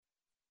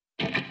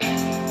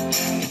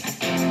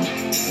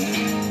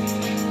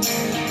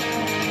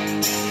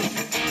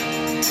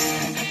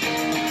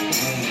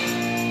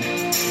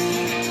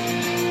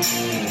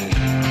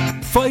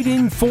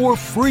fighting for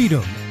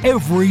freedom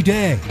every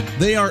day.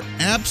 They are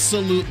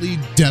absolutely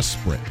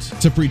desperate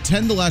to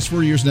pretend the last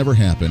 4 years never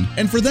happened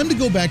and for them to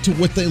go back to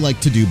what they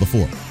liked to do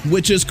before,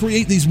 which is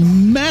create these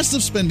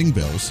massive spending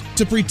bills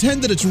to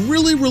pretend that it's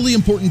really, really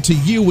important to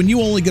you when you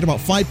only get about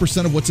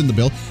 5% of what's in the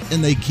bill,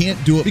 and they can't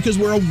do it because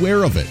we're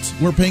aware of it.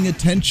 We're paying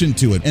attention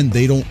to it, and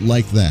they don't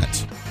like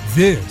that.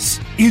 This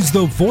is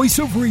the Voice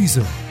of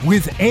Reason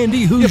with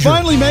Andy Hoosier. You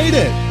finally made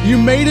it. You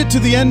made it to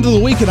the end of the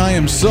week, and I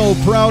am so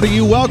proud of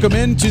you. Welcome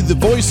into the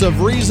Voice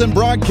of Reason,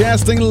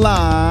 broadcasting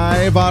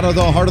live out of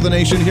the heart of the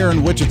nation here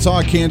in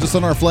Wichita, Kansas,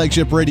 on our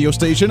flagship radio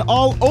station,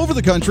 all over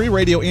the country,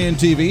 radio and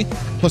TV,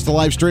 plus the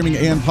live streaming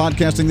and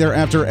podcasting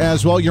thereafter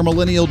as well. Your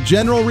millennial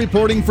general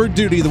reporting for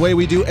duty the way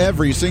we do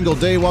every single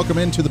day. Welcome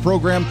into the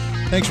program.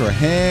 Thanks for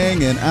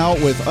hanging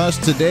out with us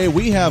today.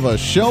 We have a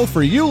show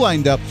for you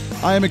lined up.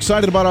 I am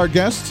excited about our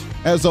guest.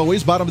 As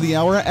always, bottom of the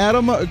hour,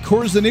 Adam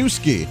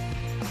Korzeniewski.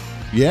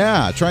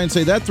 Yeah, try and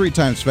say that 3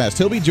 times fast.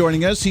 He'll be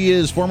joining us. He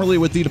is formerly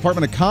with the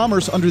Department of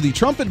Commerce under the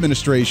Trump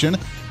administration,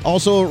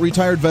 also a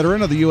retired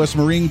veteran of the U.S.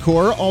 Marine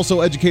Corps, also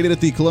educated at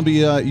the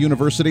Columbia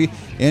University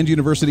and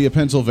University of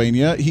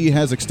Pennsylvania. He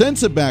has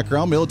extensive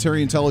background,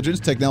 military intelligence,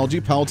 technology,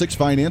 politics,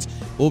 finance.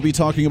 We'll be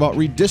talking about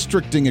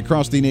redistricting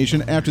across the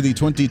nation after the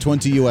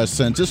 2020 U.S.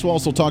 Census. We'll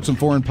also talk some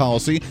foreign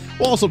policy.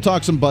 We'll also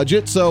talk some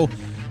budget. So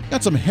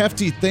got some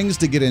hefty things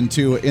to get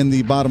into in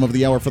the bottom of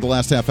the hour for the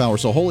last half hour.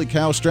 So holy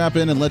cow, strap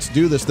in and let's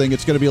do this thing.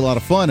 It's going to be a lot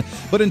of fun.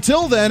 But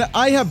until then,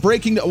 I have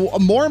breaking,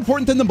 more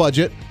important than the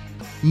budget,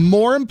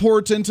 more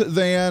important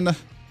than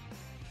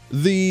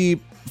the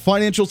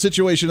financial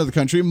situation of the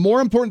country, more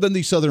important than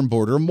the southern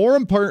border, more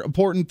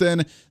important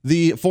than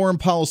the foreign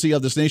policy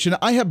of this nation.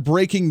 I have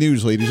breaking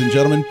news, ladies and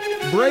gentlemen.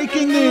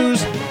 Breaking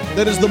news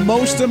that is the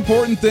most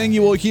important thing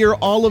you will hear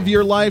all of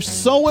your life.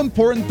 So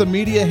important, the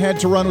media had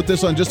to run with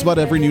this on just about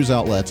every news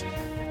outlet.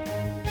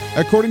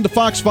 According to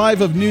Fox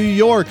 5 of New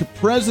York,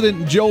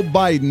 President Joe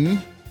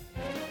Biden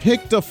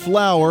picked a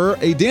flower,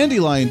 a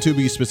dandelion to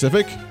be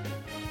specific,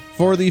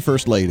 for the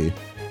First Lady.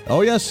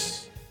 Oh, yes.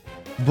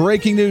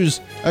 Breaking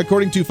news.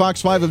 According to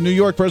Fox 5 of New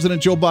York,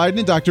 President Joe Biden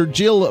and Dr.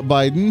 Jill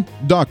Biden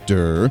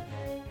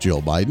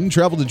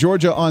traveled to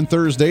Georgia on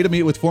Thursday to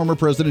meet with former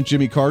President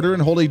Jimmy Carter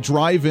and hold a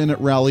drive-in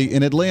rally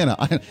in Atlanta.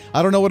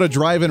 I don't know what a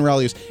drive-in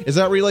rally is. Is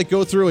that where you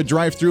go through a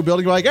drive-through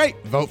building, like, hey,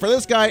 vote for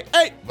this guy,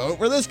 hey, vote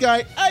for this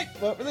guy, hey,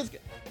 vote for this guy?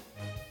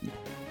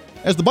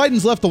 As the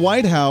Bidens left the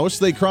White House,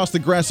 they crossed the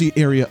grassy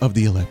area of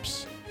the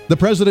ellipse. The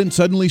president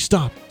suddenly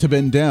stopped to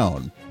bend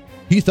down.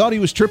 He thought he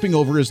was tripping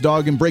over his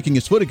dog and breaking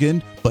his foot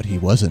again, but he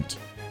wasn't.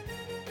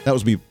 That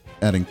was me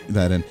adding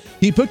that in.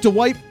 He picked a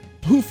white,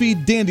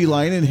 poofy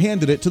dandelion and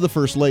handed it to the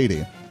First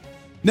Lady.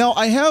 Now,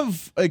 I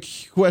have a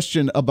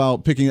question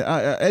about picking.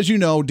 As you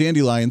know,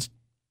 dandelions,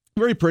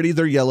 very pretty.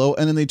 They're yellow,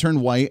 and then they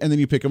turn white, and then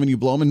you pick them and you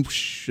blow them, and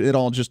whoosh, it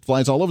all just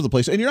flies all over the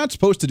place. And you're not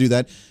supposed to do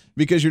that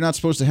because you're not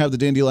supposed to have the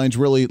dandelions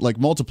really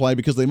multiply,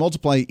 because they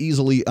multiply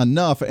easily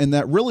enough. And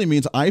that really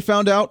means, I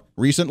found out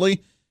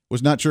recently,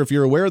 was not sure if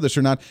you're aware of this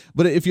or not,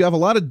 but if you have a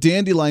lot of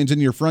dandelions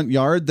in your front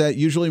yard, that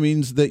usually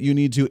means that you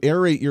need to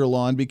aerate your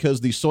lawn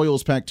because the soil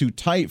is packed too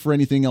tight for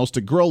anything else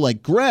to grow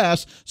like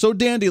grass, so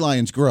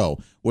dandelions grow.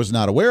 Was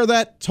not aware of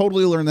that,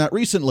 totally learned that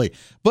recently.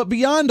 But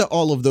beyond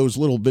all of those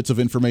little bits of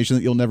information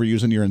that you'll never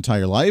use in your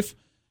entire life,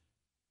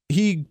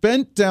 he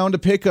bent down to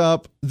pick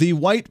up the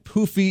white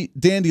poofy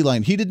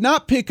dandelion. He did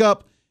not pick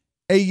up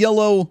a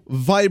yellow,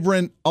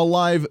 vibrant,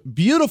 alive,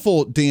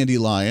 beautiful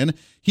dandelion.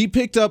 He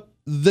picked up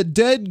the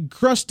dead,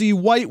 crusty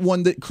white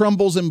one that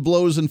crumbles and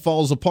blows and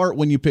falls apart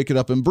when you pick it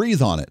up and breathe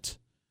on it.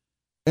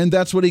 And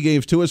that's what he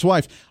gave to his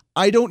wife.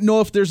 I don't know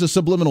if there's a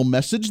subliminal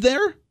message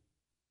there.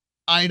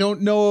 I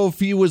don't know if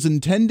he was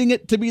intending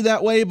it to be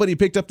that way, but he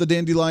picked up the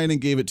dandelion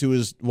and gave it to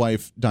his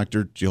wife,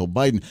 Dr. Jill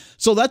Biden.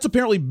 So that's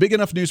apparently big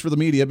enough news for the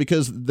media,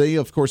 because they,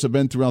 of course, have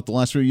been throughout the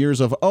last few years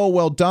of, oh,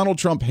 well, Donald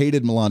Trump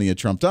hated Melania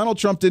Trump. Donald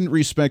Trump didn't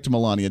respect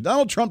Melania.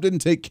 Donald Trump didn't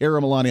take care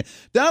of Melania.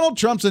 Donald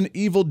Trump's an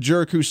evil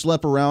jerk who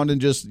slept around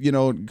and just,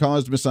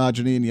 caused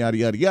misogyny and yada,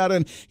 yada, yada.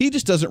 And he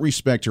just doesn't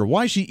respect her.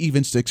 Why she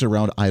even sticks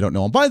around, I don't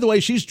know. And by the way,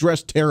 she's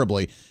dressed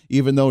terribly,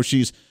 even though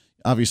she's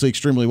obviously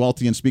extremely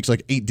wealthy and speaks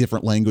 8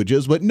 different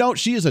languages. But no,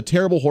 she is a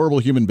terrible, horrible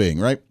human being,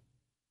 right?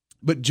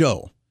 But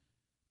Joe,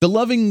 the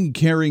loving,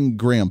 caring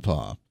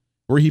grandpa,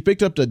 where he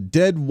picked up a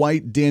dead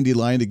white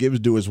dandelion to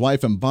give to his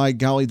wife, and by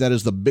golly, that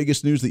is the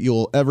biggest news that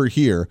you'll ever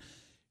hear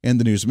in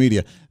the news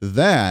media.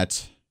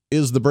 That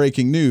is the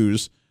breaking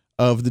news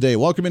of the day.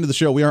 Welcome into the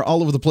show. We are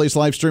all over the place,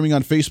 live streaming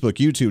on Facebook,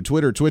 YouTube,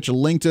 Twitter, Twitch,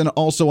 LinkedIn,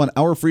 also on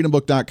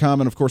ourfreedombook.com,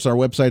 and of course our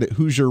website at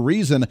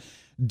HoosierReason.com.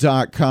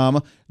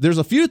 There's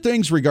a few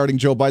things regarding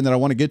Joe Biden that I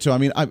want to get to. I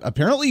mean,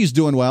 apparently he's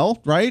doing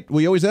well, right?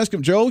 We always ask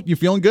him, Joe, you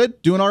feeling good?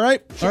 Doing all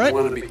right? All right. I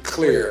want to be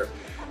clear.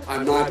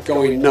 I'm not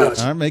going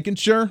nuts. I'm making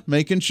sure.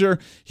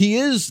 He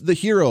is the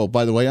hero,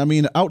 by the way. I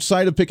mean,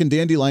 outside of picking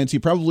dandelions, he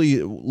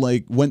probably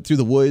went through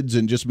the woods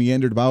and just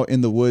meandered about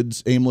in the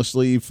woods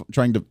aimlessly,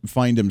 trying to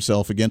find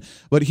himself again.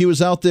 But he was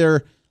out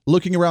there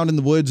looking around in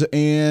the woods,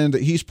 and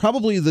he's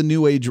probably the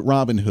new age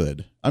Robin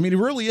Hood. I mean, he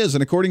really is.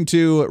 And according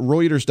to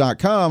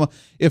Reuters.com,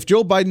 if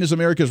Joe Biden is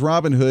America's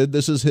Robin Hood,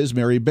 this is his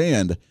merry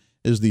band,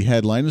 is the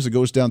headline as it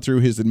goes down through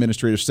his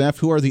administrative staff,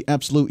 who are the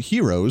absolute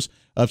heroes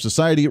of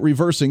society at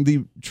reversing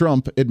the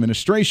Trump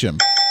administration.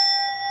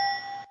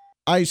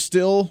 I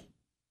still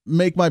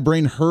make my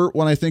brain hurt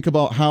when I think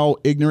about how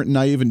ignorant,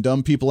 naive, and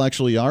dumb people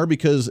actually are,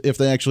 because if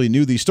they actually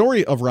knew the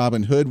story of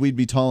Robin Hood, we'd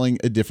be telling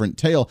a different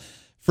tale.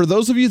 For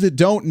those of you that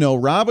don't know,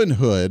 Robin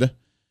Hood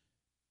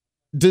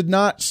did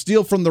not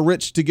steal from the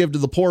rich to give to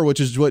the poor, which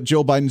is what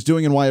Joe Biden's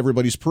doing and why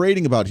everybody's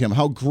parading about him.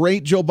 How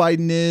great Joe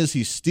Biden is.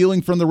 He's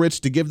stealing from the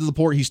rich to give to the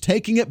poor. He's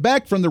taking it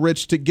back from the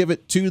rich to give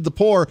it to the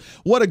poor.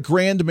 What a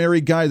grand, merry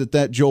guy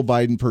that Joe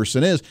Biden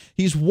person is.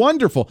 He's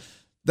wonderful.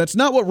 That's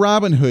not what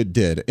Robin Hood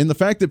did. And the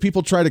fact that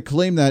people try to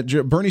claim that,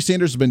 Bernie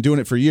Sanders has been doing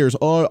it for years.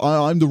 Oh,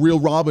 I'm the real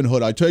Robin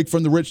Hood. I take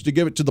from the rich to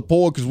give it to the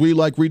poor because we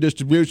like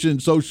redistribution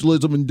and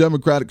socialism and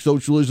democratic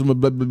socialism. And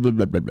blah, blah, blah,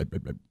 blah, blah, blah,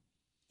 blah.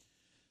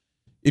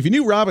 If you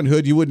knew Robin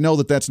Hood, you would know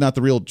that that's not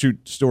the real true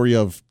story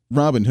of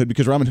Robin Hood,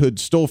 because Robin Hood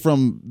stole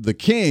from the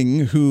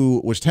king,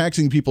 who was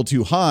taxing people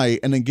too high,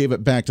 and then gave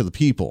it back to the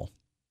people.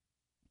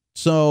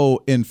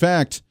 So, in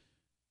fact,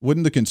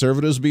 wouldn't the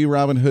conservatives be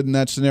Robin Hood in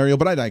that scenario?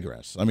 But I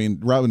digress. I mean,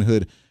 Robin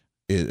Hood,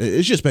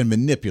 it's just been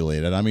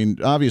manipulated. I mean,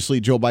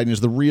 obviously, Joe Biden is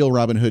the real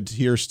Robin Hood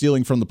here,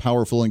 stealing from the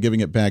powerful and giving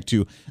it back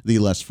to the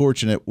less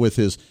fortunate with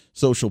his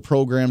social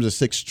programs,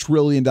 the $6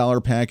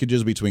 trillion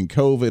packages between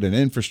COVID and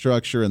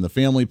infrastructure and the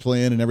family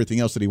plan and everything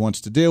else that he wants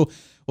to do.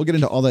 We'll get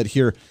into all that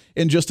here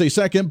in just a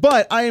second,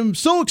 but I am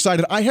so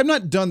excited. I have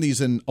not done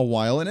these in a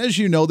while, and as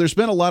you know, there's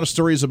been a lot of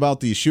stories about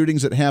the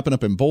shootings that happened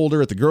up in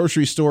Boulder at the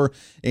grocery store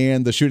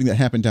and the shooting that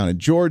happened down in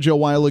Georgia a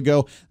while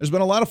ago. There's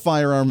been a lot of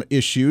firearm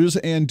issues,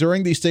 and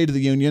during the State of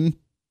the Union,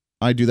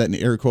 I do that in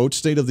air quotes,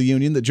 State of the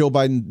Union that Joe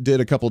Biden did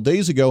a couple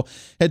days ago,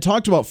 had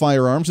talked about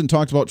firearms and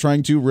talked about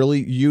trying to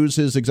really use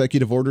his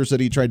executive orders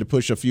that he tried to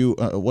push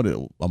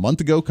a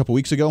month ago, a couple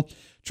weeks ago,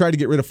 tried to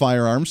get rid of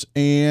firearms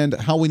and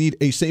how we need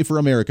a safer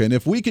America. And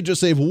if we could just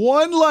save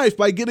one life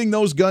by getting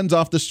those guns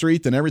off the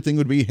street, then everything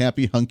would be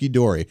happy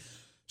hunky-dory.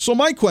 So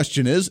my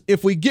question is,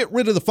 if we get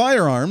rid of the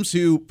firearms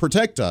to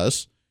protect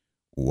us,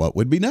 what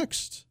would be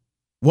next?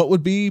 What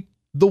would be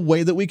the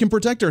way that we can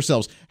protect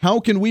ourselves?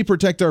 How can we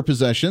protect our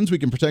possessions? We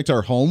can protect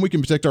our home. We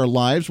can protect our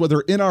lives,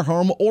 whether in our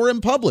home or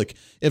in public.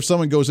 If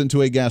someone goes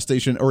into a gas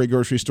station or a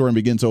grocery store and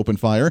begins to open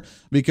fire,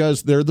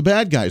 because they're the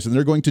bad guys and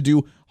they're going to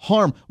do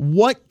harm.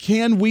 What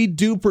can we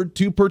do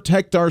to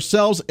protect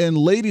ourselves? And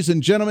ladies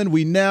and gentlemen,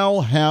 we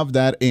now have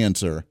that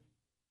answer.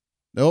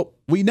 Nope,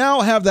 we now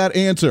have that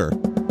answer.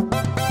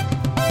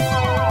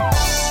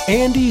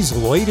 Andy's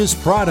latest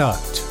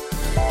product.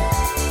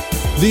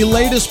 The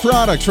latest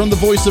product from the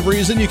Voice of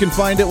Reason. You can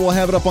find it. We'll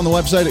have it up on the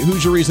website at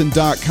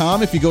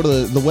who'syourreason.com. If you go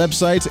to the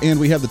website, and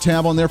we have the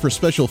tab on there for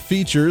special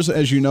features.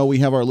 As you know, we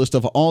have our list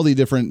of all the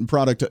different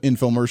product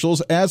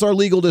infomercials. As our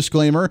legal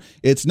disclaimer,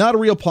 it's not a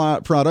real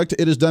product.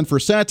 It is done for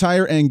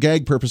satire and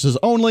gag purposes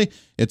only.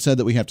 It's said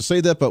that we have to say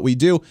that, but we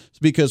do. It's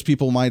because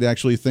people might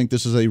actually think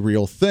this is a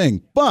real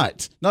thing.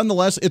 But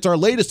nonetheless, it's our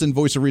latest in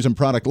Voice of Reason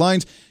product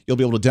lines. You'll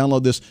be able to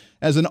download this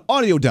as an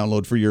audio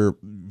download for your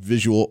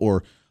visual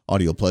or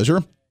audio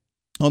pleasure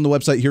on the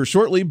website here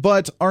shortly.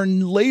 But our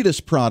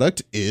latest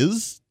product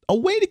is a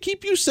way to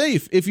keep you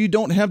safe if you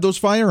don't have those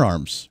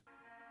firearms.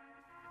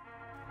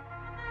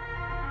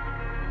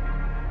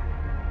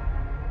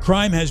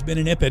 Crime has been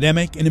an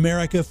epidemic in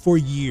America for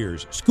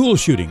years. School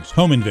shootings,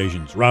 home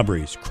invasions,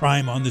 robberies,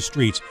 crime on the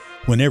streets.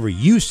 Whenever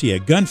you see a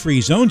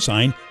gun-free zone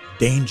sign,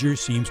 danger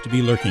seems to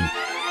be lurking.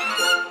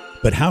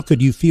 But how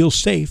could you feel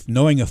safe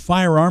knowing a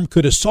firearm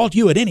could assault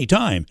you at any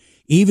time,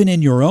 even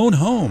in your own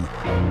home?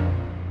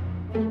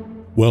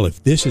 Well,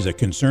 if this is a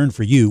concern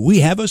for you,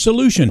 we have a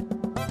solution.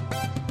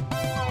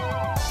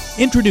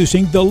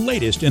 Introducing the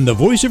latest in the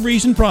Voice of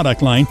Reason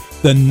product line,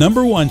 the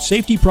 #1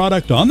 safety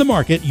product on the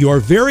market, your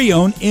very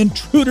own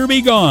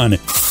Intruder-Be-Gone.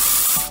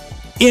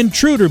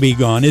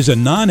 Intruder-Be-Gone is a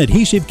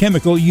non-adhesive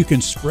chemical you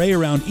can spray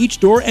around each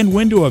door and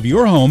window of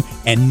your home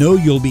and know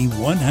you'll be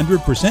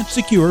 100%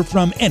 secure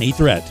from any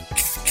threat.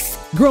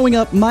 Growing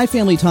up, my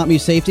family taught me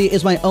safety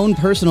is my own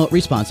personal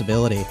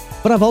responsibility.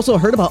 But I've also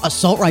heard about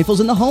assault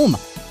rifles in the home.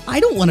 I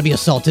don't want to be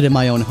assaulted in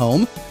my own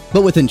home.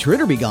 But with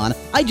Intruder-Be-Gone,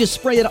 I just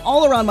spray it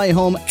all around my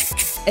home,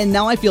 and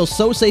now I feel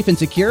so safe and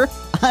secure,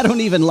 I don't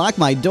even lock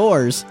my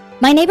doors.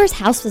 My neighbor's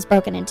house was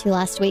broken into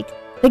last week.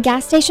 The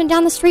gas station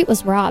down the street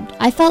was robbed.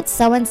 I felt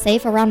so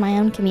unsafe around my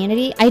own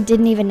community, I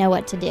didn't even know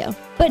what to do.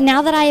 But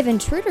now that I have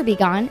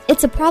Intruder-Be-Gone,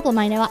 it's a problem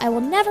I know I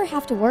will never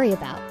have to worry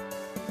about.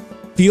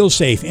 Feel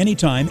safe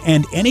anytime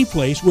and any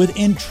place with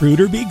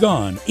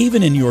Intruder-Be-Gone,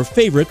 even in your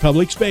favorite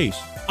public space.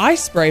 I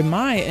spray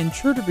my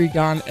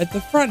Intruder-Be-Gone at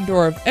the front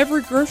door of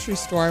every grocery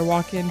store I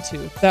walk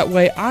into. That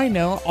way I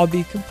know I'll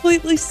be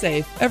completely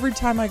safe every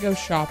time I go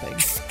shopping.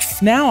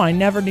 Now I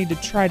never need to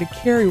try to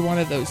carry one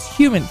of those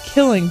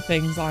human-killing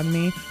things on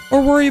me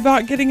or worry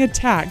about getting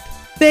attacked.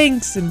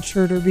 Thanks,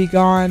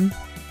 Intruder-Be-Gone.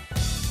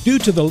 Due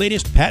to the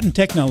latest patent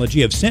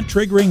technology of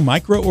scent-triggering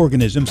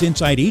microorganisms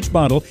inside each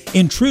bottle,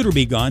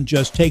 Intruder-Be-Gone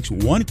just takes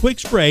one quick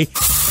spray,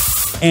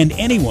 and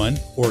anyone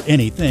or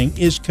anything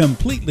is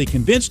completely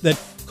convinced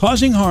that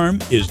causing harm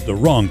is the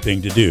wrong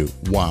thing to do.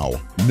 Wow.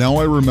 Now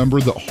I remember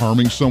that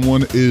harming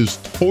someone is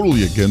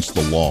totally against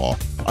the law.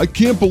 I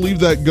can't believe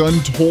that gun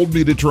told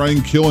me to try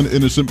and kill an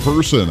innocent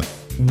person.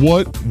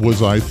 What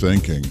was I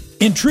thinking?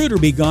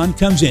 Intruder-Be-Gone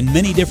comes in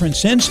many different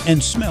scents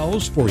and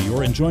smells for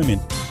your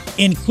enjoyment,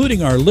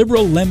 including our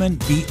Liberal Lemon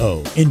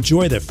BO.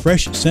 Enjoy the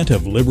fresh scent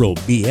of Liberal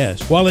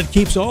BS while it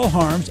keeps all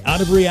harms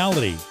out of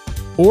reality.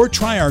 Or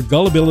try our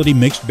Gullibility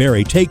Mixed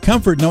Berry. Take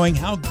comfort knowing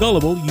how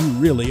gullible you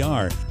really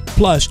are.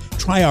 Plus,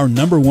 try our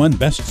 #1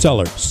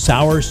 bestseller,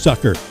 Sour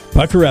Sucker.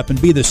 Pucker up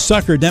and be the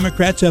sucker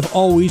Democrats have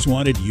always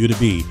wanted you to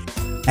be.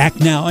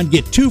 Act now and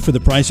get 2 for the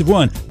price of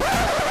 1.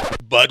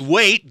 But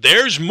wait,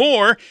 there's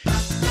more!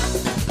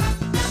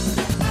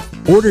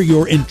 Order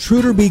your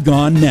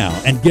Intruder-Be-Gone now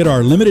and get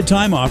our limited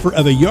time offer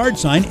of a yard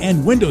sign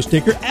and window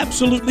sticker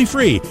absolutely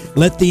free.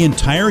 Let the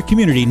entire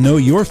community know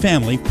your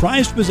family,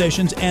 prized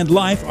possessions, and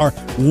life are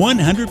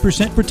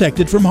 100%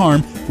 protected from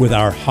harm with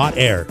our hot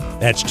air.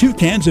 That's 2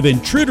 cans of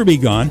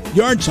Intruder-Be-Gone,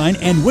 yard sign,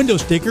 and window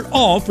sticker,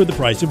 all for the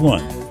price of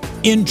 1.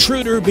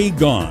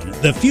 Intruder-Be-Gone.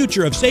 The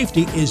future of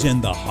safety is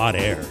in the hot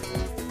air.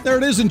 There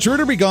it is,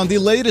 Intruder-Be-Gone, the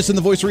latest in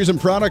the Voice of Reason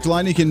product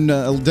line. You can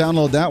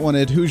download that one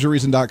at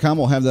HoosierReason.com.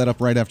 We'll have that up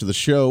right after the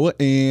show.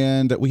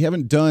 And we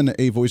haven't done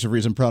a Voice of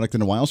Reason product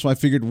in a while, so I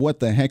figured what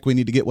the heck, we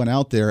need to get one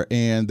out there.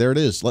 And there it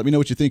is. Let me know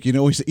what you think. You can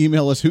always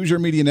email us,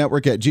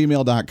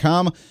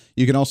 HoosierMediaNetwork@gmail.com.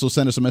 You can also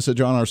send us a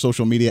message on our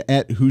social media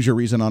at Hoosier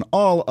Reason on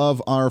all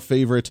of our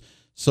favorite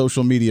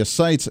social media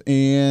sites.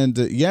 And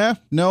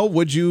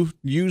would you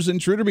use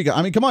Intruder-Be-Gone?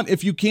 I mean, come on,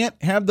 if you can't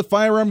have the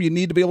firearm, you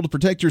need to be able to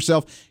protect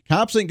yourself.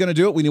 Cops ain't going to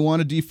do it when you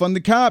want to defund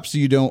the cops.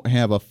 You don't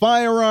have a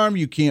firearm,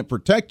 you can't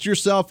protect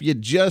yourself, you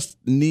just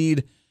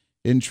need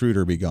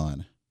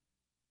Intruder-Be-Gone.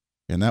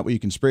 And that way you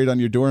can spray it on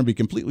your door and be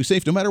completely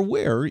safe no matter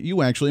where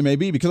you actually may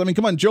be. Because, I mean,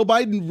 come on, Joe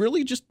Biden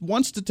really just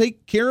wants to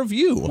take care of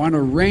you. Want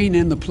to rein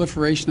in the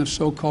proliferation of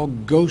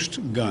so-called ghost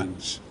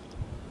guns.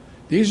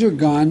 These are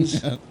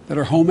guns that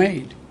are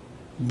homemade,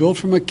 built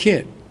from a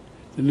kit,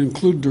 that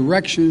include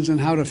directions on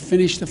how to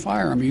finish the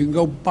firearm. You can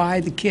go buy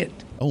the kit.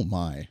 Oh,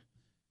 my.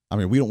 I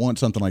mean, we don't want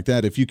something like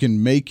that. If you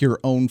can make your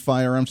own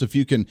firearms, if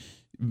you can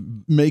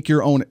make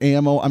your own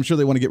ammo, I'm sure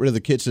they want to get rid of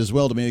the kits as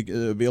well to make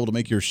be able to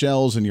make your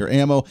shells and your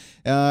ammo.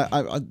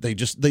 They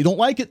don't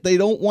like it. They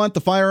don't want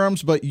the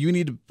firearms, but you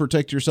need to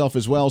protect yourself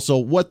as well. So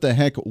what the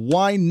heck?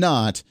 Why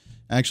not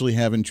actually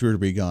have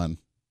Intruder-Be-Gone?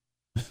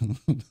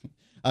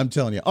 I'm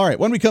telling you. All right,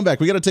 when we come back,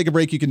 we got to take a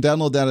break. You can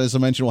download that, as I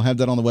mentioned. We'll have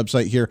that on the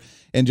website here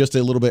in just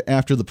a little bit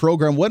after the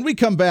program. When we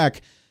come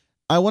back,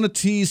 I want to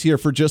tease here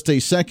for just a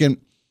second.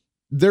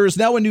 There is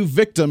now a new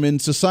victim in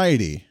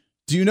society.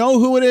 Do you know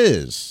who it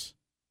is?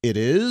 It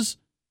is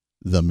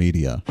the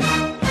media.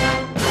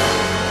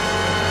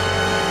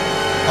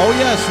 Oh,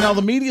 yes. Now,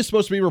 the media is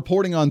supposed to be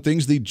reporting on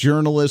things, the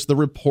journalists, the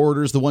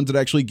reporters, the ones that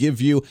actually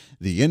give you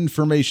the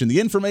information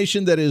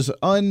that is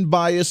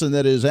unbiased and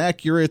that is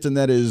accurate and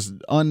that is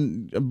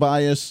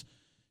unbiased,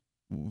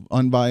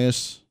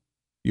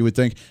 you would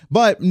think.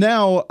 But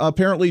now,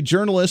 apparently,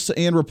 journalists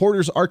and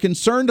reporters are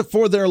concerned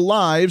for their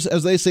lives,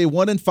 as they say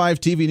 1 in 5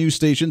 TV news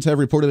stations have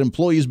reported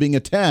employees being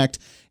attacked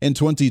in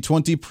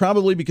 2020,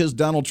 probably because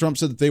Donald Trump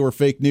said that they were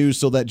fake news,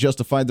 so that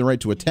justified the right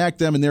to attack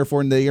them, and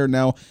therefore they are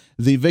now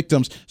the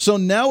victims. So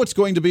now it's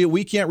going to be,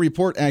 we can't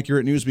report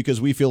accurate news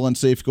because we feel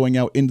unsafe going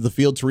out into the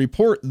field to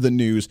report the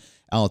news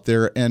out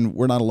there, and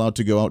we're not allowed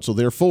to go out, so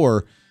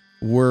therefore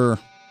we're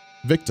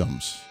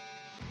victims.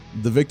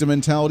 The victim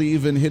mentality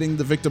even hitting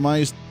the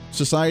victimized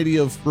society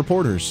of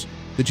reporters.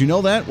 Did you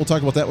know that? We'll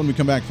talk about that when we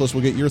come back. Plus,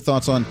 we'll get your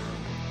thoughts on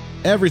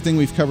everything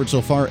we've covered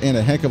so far and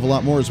a heck of a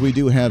lot more, as we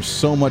do have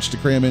so much to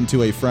cram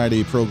into a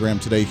Friday program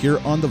today here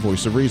on The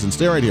Voice of Reason.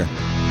 Stay right here.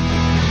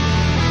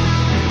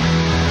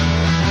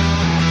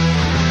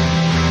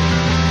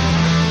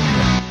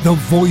 The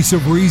Voice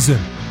of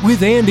Reason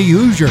with Andy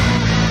Hoosier.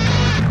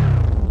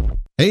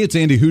 Hey, it's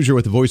Andy Hoosier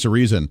with The Voice of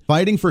Reason.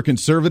 Fighting for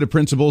conservative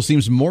principles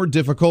seems more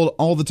difficult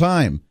all the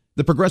time.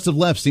 The progressive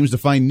left seems to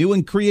find new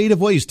and creative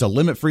ways to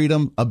limit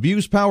freedom,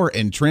 abuse power,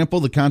 and trample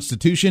the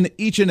Constitution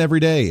each and every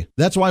day.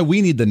 That's why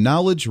we need the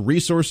knowledge,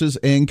 resources,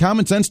 and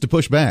common sense to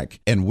push back,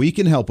 and we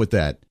can help with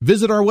that.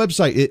 Visit our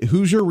website at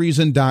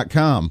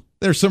HoosierReason.com.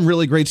 There's some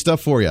really great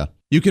stuff for you.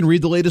 You can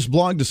read the latest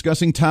blog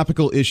discussing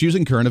topical issues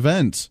and current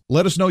events.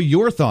 Let us know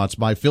your thoughts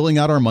by filling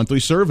out our monthly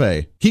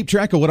survey. Keep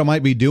track of what I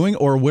might be doing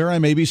or where I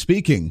may be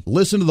speaking.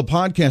 Listen to the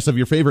podcast of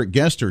your favorite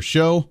guest or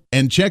show,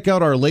 and check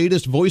out our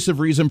latest Voice of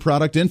Reason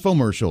product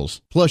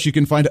infomercials. Plus, you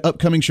can find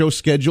upcoming show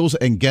schedules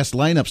and guest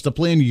lineups to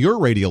plan your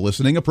radio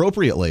listening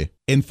appropriately.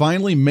 And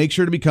finally, make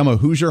sure to become a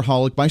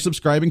Hoosier-holic by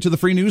subscribing to the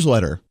free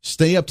newsletter.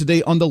 Stay up to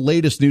date on the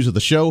latest news of the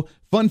show,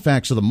 fun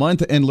facts of the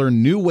month, and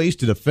learn new ways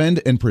to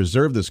defend and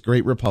preserve this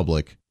great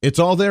republic. It's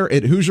all there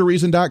at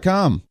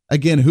HoosierReason.com.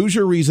 Again,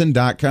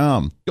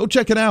 HoosierReason.com. Go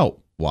check it out.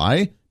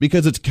 Why?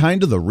 Because it's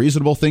kind of the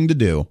reasonable thing to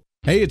do.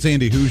 Hey, it's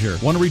Andy Hoosier.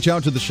 Want to reach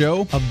out to the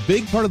show? A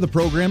big part of the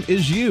program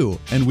is you,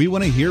 and we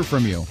want to hear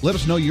from you. Let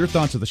us know your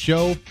thoughts of the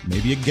show,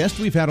 maybe a guest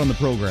we've had on the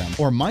program,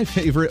 or my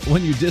favorite,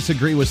 when you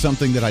disagree with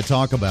something that I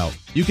talk about.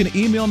 You can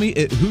email me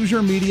at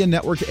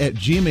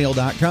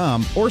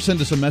HoosierMediaNetwork@gmail.com or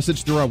send us a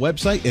message through our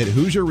website at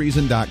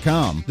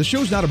HoosierReason.com. The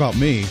show's not about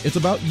me, it's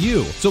about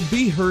you. So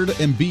be heard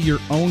and be your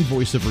own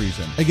voice of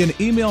reason. Again,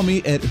 email me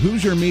at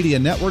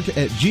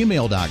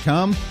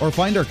HoosierMediaNetwork@gmail.com or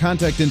find our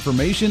contact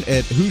information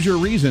at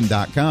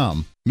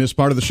HoosierReason.com. Miss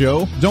part of the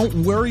show? Don't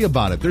worry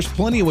about it. There's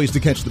plenty of ways to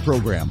catch the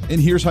program, and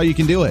here's how you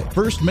can do it.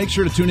 First, make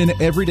sure to tune in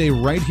every day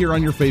right here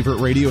on your favorite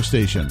radio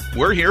station.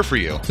 We're here for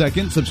you.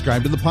 Second,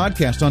 subscribe to the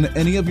podcast on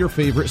any of your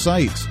favorite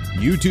sites.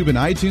 YouTube and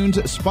iTunes,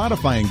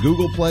 Spotify and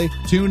Google Play,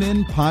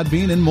 TuneIn,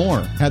 Podbean, and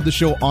more. Have the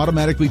show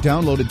automatically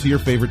downloaded to your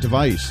favorite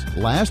device.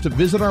 Last,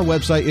 visit our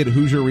website at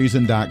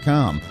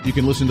HoosierReason.com. You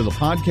can listen to the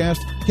podcast,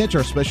 catch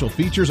our special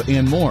features,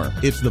 and more.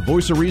 It's the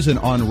voice of reason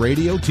on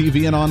radio,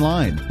 TV, and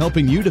online,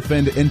 helping you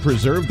defend and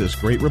preserve this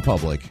great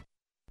republic.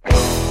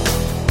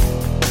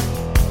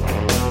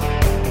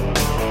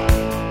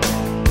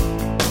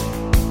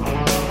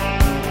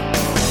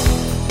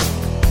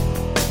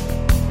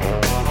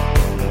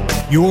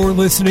 You're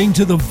listening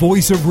to the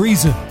Voice of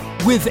Reason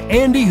with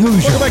Andy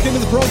Hoosier. Welcome back into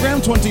the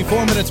program,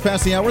 24 minutes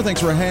past the hour.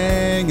 Thanks for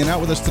hanging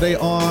out with us today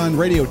on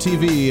radio,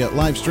 TV,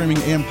 live streaming,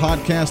 and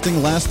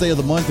podcasting. Last day of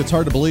the month. It's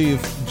hard to believe.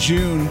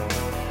 June,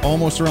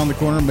 almost around the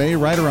corner. May,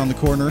 right around the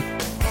corner.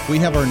 We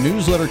have our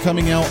newsletter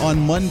coming out on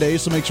Monday,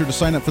 so make sure to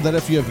sign up for that.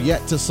 If you have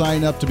yet to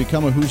sign up to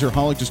become a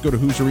Hoosierholic, just go to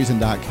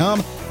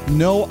HoosierReason.com.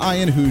 No I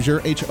in Hoosier,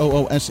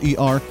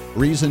 HOOSER,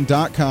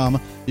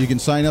 Reason.com. You can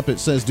sign up. It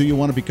says, do you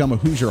want to become a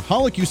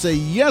Hoosierholic? You say,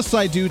 yes,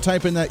 I do.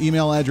 Type in that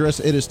email address.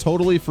 It is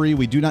totally free.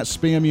 We do not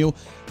spam you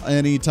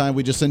anytime.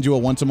 We just send you a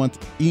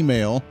once-a-month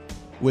email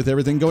with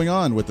everything going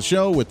on with the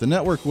show, with the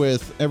network,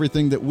 with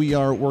everything that we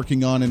are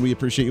working on, and we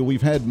appreciate you.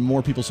 We've had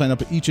more people sign up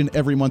each and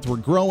every month. We're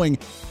growing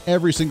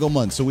every single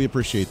month, so we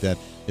appreciate that.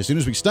 As soon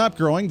as we stop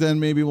growing, then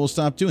maybe we'll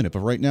stop doing it.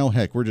 But right now,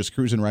 heck, we're just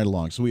cruising right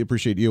along. So we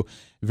appreciate you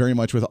very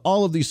much with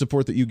all of the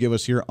support that you give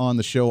us here on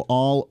the show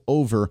all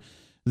over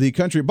the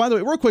country. By the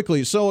way, real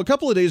quickly, so a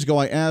couple of days ago,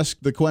 I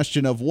asked the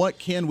question of what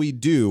can we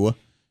do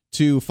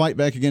to fight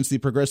back against the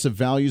progressive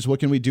values? What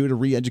can we do to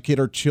re-educate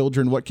our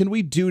children? What can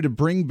we do to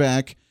bring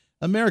back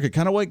America?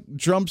 Kind of like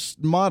Trump's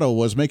motto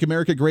was, make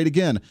America great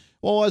again.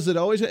 Well, as it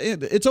always,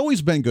 it's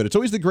always been good. It's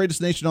always the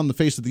greatest nation on the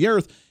face of the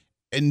earth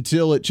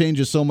until it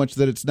changes so much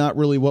that it's not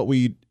really what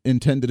we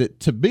intended it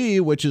to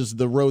be, which is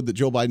the road that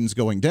Joe Biden's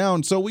going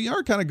down. So we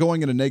are kind of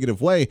going in a negative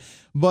way.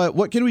 But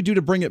what can we do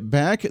to bring it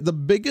back? The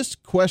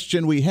biggest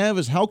question we have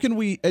is how can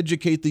we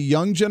educate the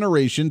young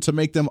generation to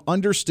make them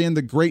understand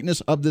the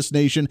greatness of this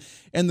nation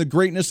and the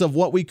greatness of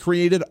what we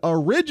created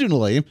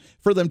originally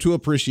for them to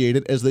appreciate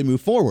it as they move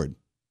forward?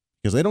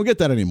 Because they don't get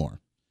that anymore.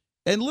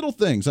 And little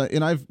things,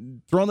 and I've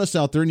thrown this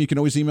out there, and you can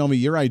always email me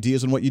your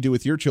ideas on what you do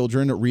with your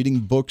children, reading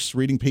books,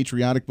 reading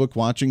patriotic book,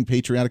 watching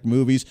patriotic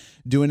movies,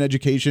 doing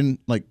education,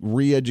 like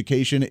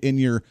re-education in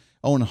your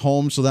own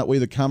home, so that way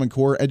the Common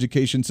Core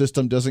education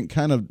system doesn't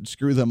kind of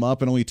screw them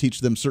up and only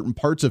teach them certain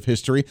parts of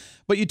history,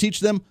 but you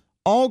teach them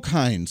all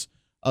kinds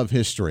of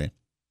history.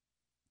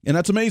 And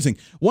that's amazing.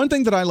 One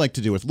thing that I like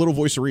to do with Little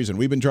Voice of Reason,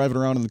 we've been driving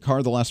around in the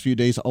car the last few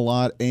days a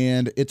lot,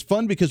 and it's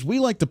fun because we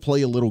like to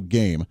play a little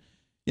game.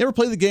 You ever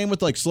play the game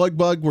with like Slug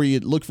Bug where you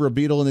look for a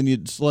beetle and then you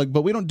slug?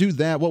 But we don't do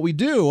that. What we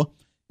do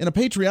in a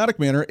patriotic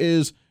manner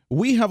is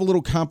we have a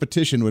little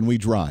competition when we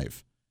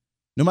drive.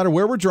 No matter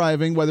where we're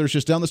driving, whether it's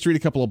just down the street a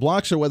couple of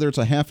blocks or whether it's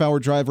a half-hour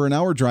drive or an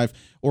hour drive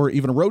or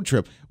even a road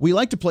trip, we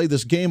like to play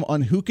this game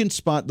on who can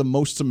spot the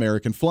most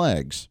American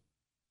flags.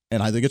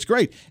 And I think it's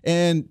great.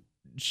 And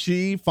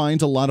she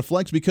finds a lot of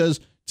flags because,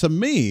 to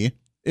me,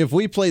 if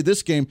we play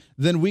this game,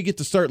 then we get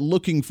to start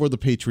looking for the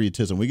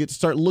patriotism. We get to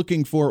start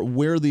looking for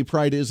where the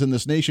pride is in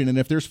this nation. And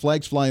if there's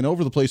flags flying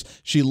over the place,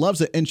 she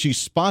loves it and she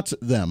spots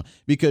them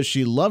because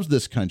she loves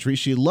this country.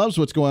 She loves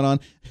what's going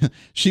on.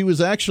 She was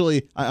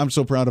actually, I'm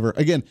so proud of her.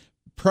 Again,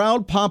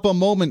 proud papa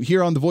moment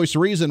here on The Voice of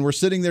Reason. We're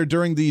sitting there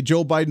during the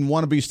Joe Biden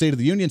wannabe State of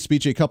the Union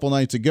speech a couple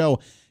nights ago.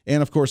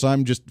 And, of course,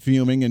 I'm just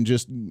fuming and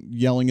just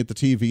yelling at the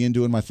TV and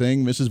doing my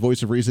thing. Mrs.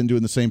 Voice of Reason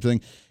doing the same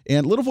thing.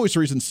 And Little Voice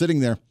of Reason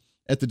sitting there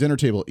at the dinner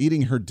table,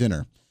 eating her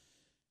dinner.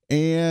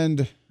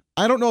 And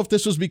I don't know if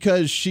this was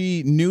because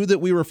she knew that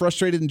we were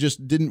frustrated and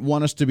just didn't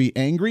want us to be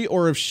angry,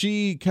 or if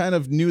she kind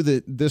of knew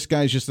that this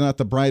guy's just not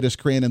the brightest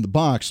crayon in the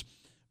box.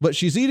 But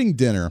she's eating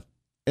dinner,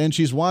 and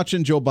she's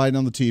watching Joe Biden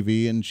on the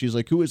TV, and she's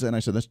like, who is that? And I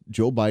said, that's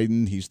Joe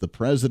Biden. He's the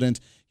president.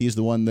 He's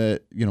the one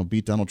that,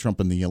 beat Donald Trump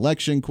in the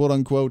election, quote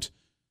unquote.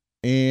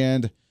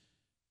 And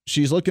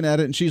she's looking at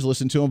it, and she's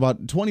listening to him.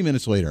 About 20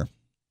 minutes later,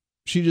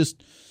 she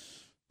just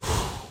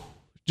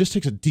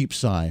takes a deep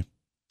sigh,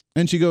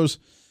 and she goes,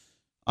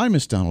 I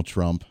miss Donald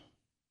Trump.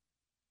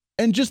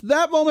 And just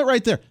that moment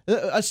right there,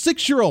 a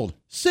six-year-old.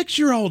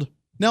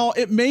 Now,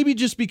 it may be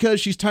just because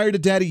she's tired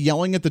of daddy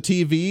yelling at the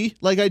TV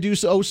like I do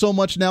so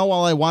much now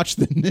while I watch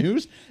the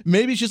news.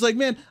 Maybe she's like,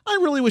 man, I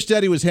really wish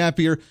daddy was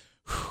happier.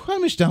 I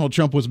wish Donald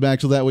Trump was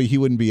back so that way he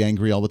wouldn't be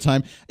angry all the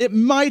time. It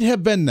might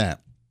have been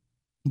that.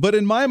 But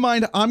in my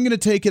mind, I'm going to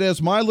take it as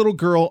my little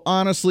girl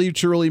honestly,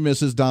 truly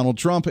misses Donald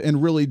Trump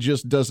and really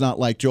just does not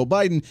like Joe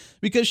Biden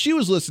because she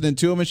was listening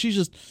to him and she's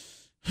just,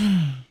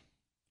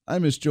 I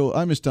miss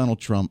Donald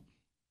Trump.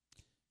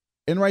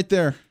 And right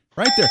there,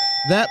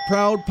 that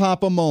proud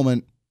papa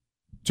moment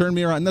turned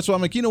me around. And that's why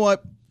I'm like, you know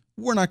what?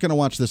 We're not going to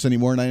watch this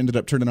anymore. And I ended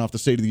up turning off the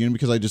State of the Union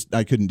because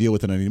I couldn't deal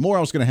with it anymore. I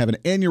was going to have an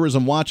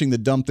aneurysm watching the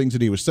dumb things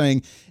that he was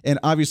saying. And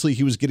obviously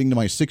he was getting to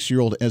my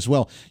 6-year-old as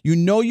well. You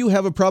know you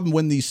have a problem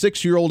when the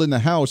 6-year-old in the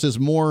house is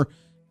more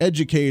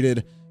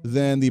educated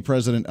than the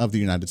president of the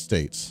United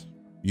States.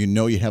 You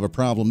know you have a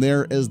problem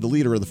there as the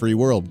leader of the free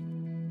world.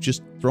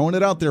 Just throwing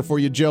it out there for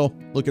you, Joe.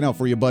 Looking out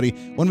for you, buddy.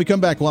 When we come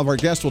back, we'll have our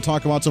guest. We'll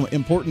talk about some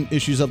important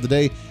issues of the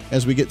day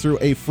as we get through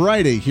a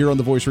Friday here on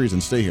The Voice of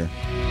Reason. Stay here.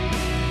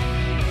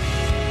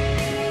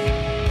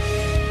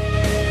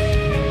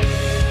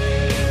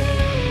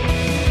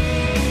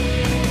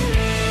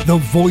 The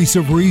Voice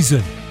of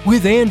Reason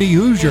with Andy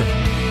Hoosier.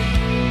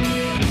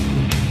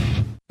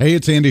 Hey,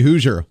 it's Andy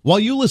Hoosier. While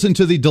you listen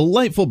to the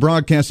delightful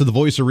broadcast of The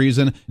Voice of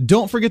Reason,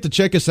 don't forget to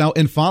check us out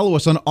and follow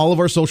us on all of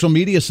our social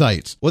media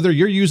sites. Whether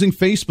you're using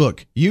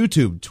Facebook,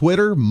 YouTube,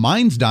 Twitter,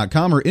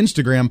 Minds.com, or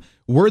Instagram,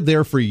 we're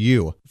there for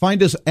you.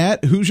 Find us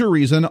at Hoosier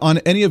Reason on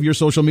any of your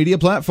social media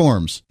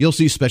platforms. You'll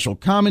see special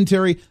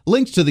commentary,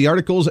 links to the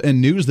articles and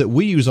news that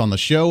we use on the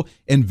show,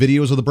 and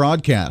videos of the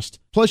broadcast.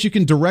 Plus, you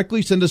can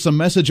directly send us a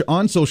message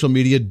on social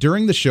media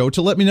during the show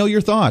to let me know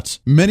your thoughts.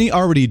 Many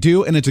already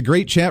do, and it's a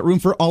great chat room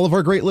for all of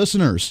our great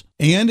listeners.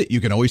 And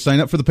you can always sign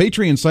up for the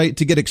Patreon site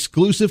to get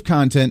exclusive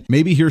content,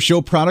 maybe hear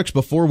show products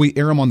before we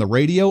air them on the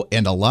radio,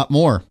 and a lot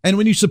more. And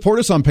when you support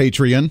us on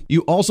Patreon,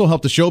 you also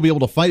help the show be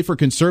able to fight for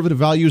conservative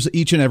values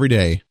each and every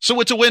day.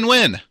 So it's a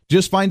win-win.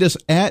 Just find us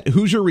at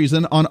Hoosier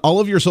Reason on all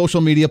of your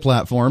social media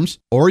platforms,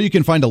 or you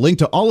can find a link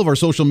to all of our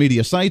social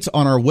media sites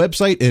on our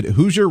website at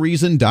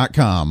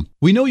HoosierReason.com.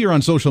 We know you're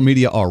on social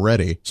media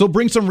already, so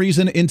bring some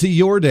reason into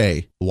your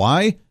day.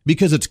 Why?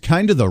 Because it's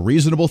kind of the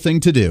reasonable thing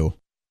to do.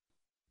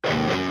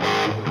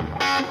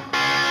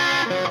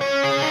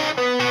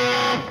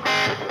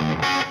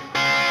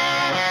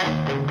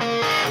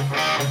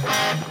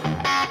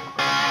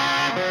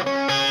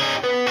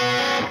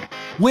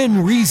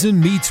 When Reason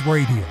Meets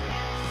Radio.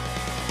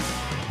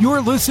 You're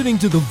listening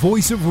to The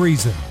Voice of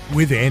Reason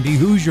with Andy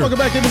Hoosier. Welcome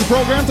back into the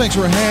program. Thanks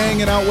for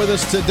hanging out with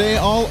us today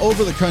all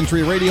over the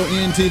country. Radio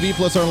and TV,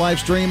 plus our live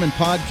stream and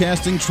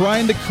podcasting.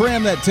 Trying to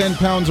cram that 10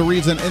 pounds of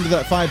reason into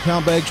that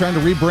 5-pound bag. Trying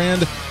to rebrand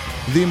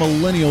the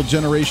millennial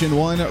generation,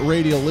 one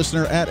radio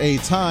listener at a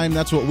time.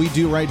 That's what we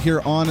do right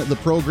here on the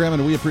program,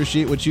 and we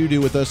appreciate what you do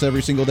with us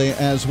every single day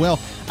as well.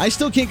 I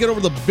still can't get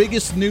over the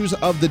biggest news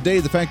of the day,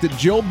 the fact that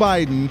Joe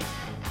Biden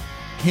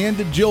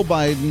handed Jill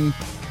Biden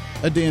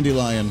a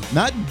dandelion.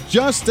 Not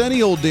just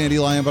any old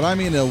dandelion, but I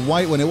mean a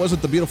white one. It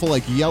wasn't the beautiful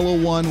like yellow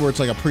one where it's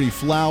like a pretty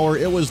flower.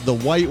 It was the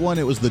white one.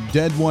 It was the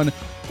dead one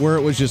where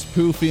it was just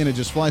poofy and it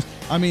just flies.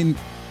 I mean,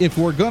 if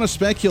we're going to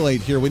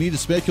speculate here, we need to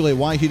speculate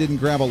why he didn't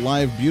grab a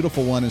live,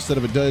 beautiful one instead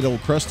of a dead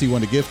old crusty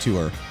one to give to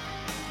her.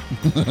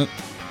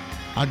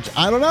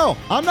 I don't know.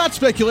 I'm not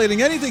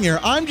speculating anything here.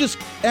 I'm just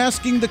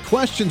asking the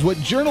questions, what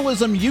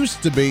journalism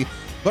used to be.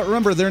 But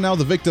remember, they're now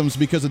the victims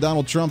because of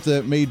Donald Trump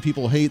that made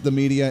people hate the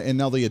media, and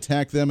now they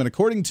attack them. And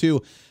according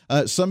to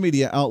some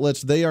media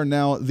outlets, they are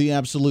now the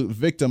absolute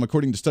victim.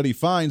 According to study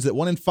finds that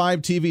 1 in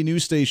 5 TV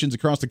news stations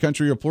across the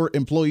country report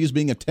employees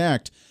being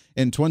attacked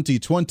in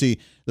 2020.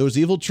 Those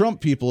evil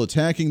Trump people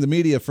attacking the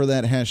media for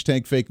that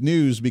hashtag fake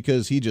news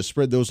because he just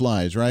spread those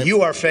lies, right?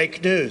 You are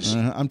fake news.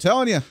 I'm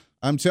telling you,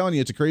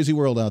 it's a crazy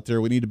world out there.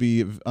 We need to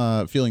be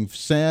feeling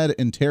sad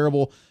and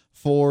terrible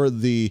for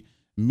the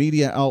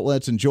media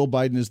outlets, and Joe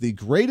Biden is the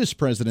greatest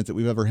president that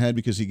we've ever had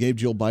because he gave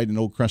Joe Biden an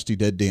old crusty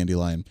dead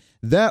dandelion.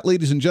 That,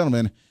 ladies and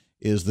gentlemen,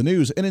 is the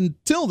news. And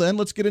until then,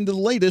 let's get into the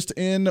latest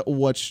in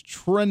what's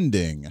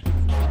trending.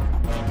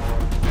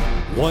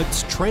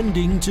 What's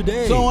trending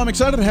today? So I'm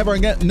excited to have our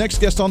next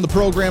guest on the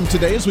program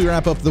today as we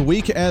wrap up the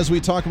week. As we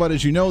talk about,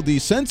 as you know, the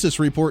census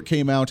report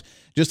came out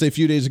just a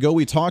few days ago.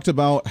 We talked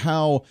about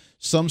how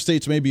some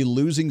states may be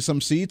losing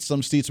some seats.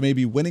 Some states may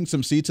be winning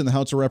some seats in the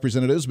House of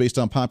Representatives based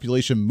on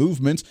population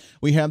movements.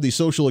 We have the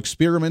social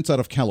experiments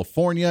out of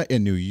California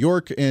and New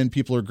York, and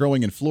people are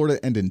growing in Florida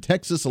and in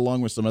Texas,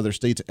 along with some other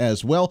states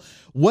as well.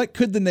 What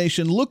could the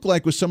nation look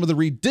like with some of the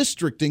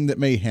redistricting that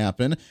may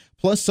happen,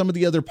 plus some of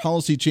the other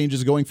policy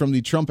changes going from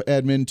the Trump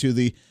admin to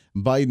the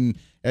Biden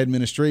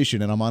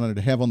administration? And I'm honored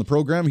to have on the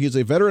program. He is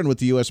a veteran with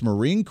the U.S.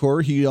 Marine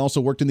Corps. He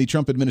also worked in the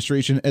Trump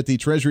administration at the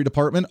Treasury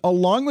Department,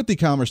 along with the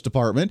Commerce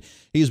Department.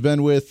 He's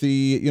been with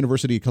the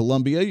University of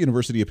Columbia,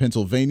 University of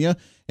Pennsylvania,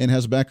 and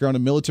has a background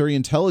in military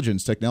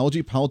intelligence,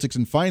 technology, politics,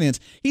 and finance.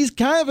 He's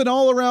kind of an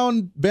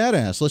all-around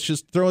badass. Let's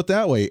just throw it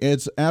that way.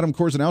 It's Adam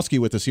Korzeniewski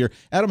with us here.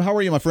 Adam, how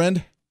are you, my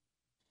friend?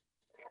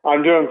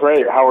 I'm doing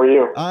great. How are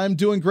you? I'm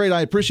doing great.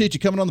 I appreciate you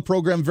coming on the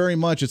program very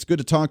much. It's good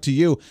to talk to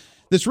you.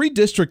 This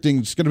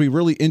redistricting is going to be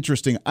really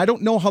interesting. I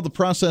don't know how the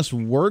process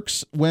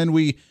works when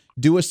we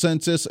do a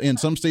census, and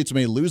some states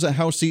may lose a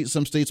House seat,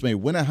 some states may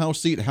win a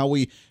House seat, how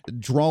we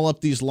draw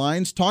up these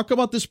lines. Talk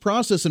about this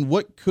process and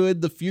what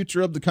could the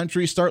future of the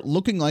country start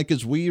looking like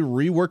as we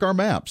rework our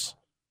maps.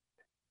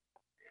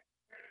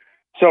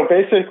 So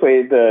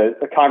basically,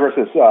 the Congress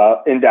is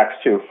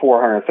indexed to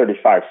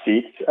 435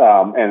 seats,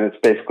 and it's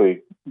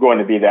basically going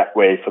to be that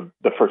way for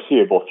the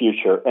foreseeable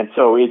future. And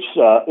so each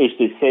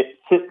these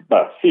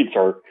seats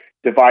are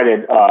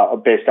divided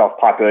based off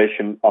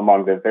population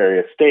among the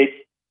various states.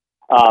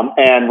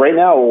 And right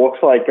now, it looks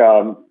like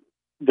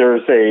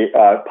there's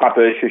a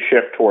population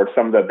shift towards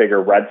some of the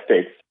bigger red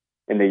states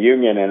in the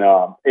union. And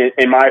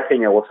in my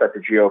opinion, it looks like the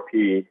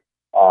GOP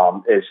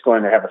is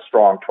going to have a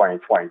strong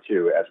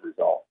 2022 as a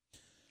result.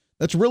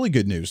 That's really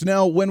good news.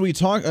 Now, when we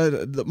talk,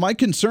 my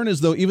concern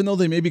is, though, even though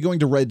they may be going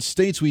to red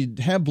states, we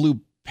have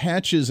blue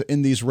patches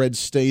in these red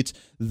states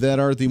that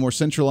are the more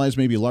centralized,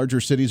 maybe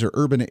larger cities or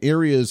urban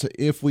areas.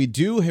 If we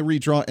do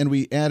redraw and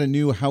we add a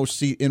new House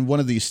seat in one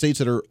of these states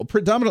that are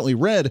predominantly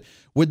red,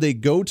 would they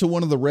go to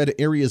one of the red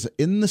areas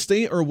in the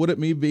state, or would it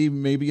maybe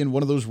in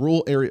one of those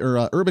rural area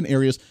or urban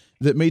areas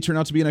that may turn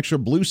out to be an extra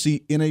blue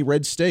seat in a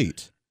red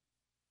state?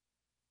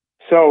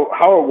 So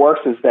how it works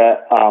is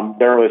that,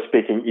 generally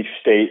speaking, each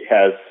state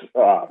has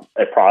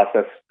a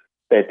process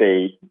that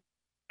they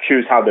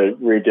choose how to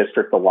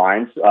redistrict the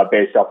lines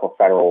based off of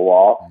federal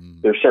law.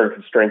 There's certain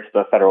constraints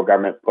the federal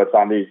government puts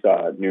on these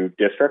new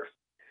districts.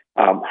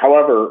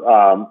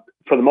 However,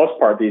 for the most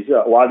part,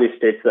 a lot of these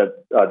states that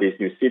these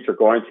new seats are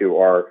going to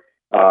are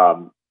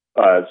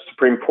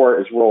Supreme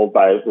Court is ruled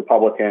by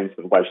Republicans,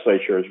 the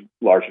legislature is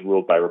largely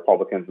ruled by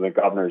Republicans, and the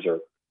governors are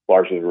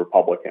largely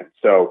Republicans.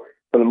 So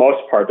for the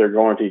most part, they're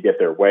going to get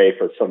their way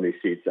for some of these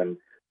seats. And,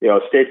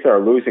 states that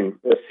are losing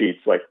seats,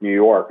 like New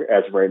York,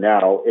 as of right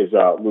now, is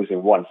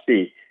losing one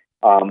seat.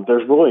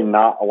 There's really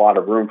not a lot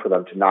of room for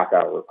them to knock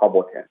out a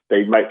Republican.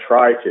 They might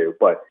try to,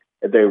 but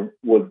they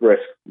would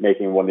risk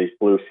making one of these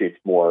blue seats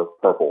more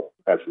purple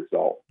as a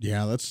result.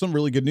 Yeah, that's some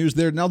really good news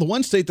there. Now, the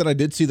one state that I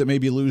did see that may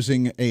be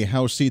losing a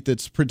House seat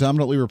that's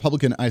predominantly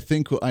Republican, I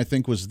think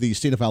was the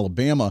state of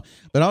Alabama.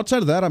 But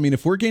outside of that, I mean,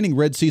 if we're gaining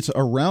red seats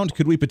around,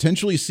 could we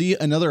potentially see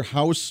another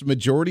House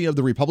majority of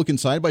the Republican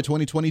side by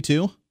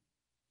 2022?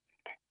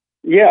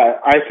 Yeah,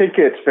 I think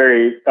it's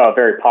very,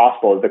 very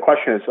possible. The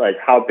question is, like,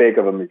 how big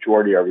of a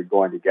majority are we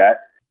going to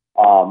get?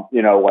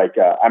 The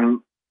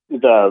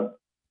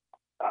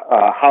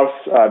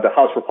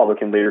House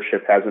Republican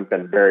leadership hasn't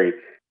been very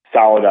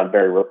solid on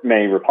very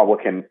many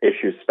Republican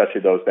issues,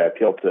 especially those that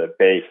appeal to the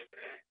base.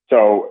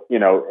 So,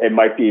 it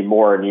might be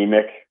more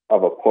anemic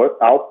of a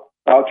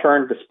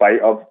outturn,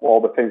 despite of all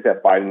the things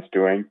that Biden's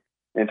doing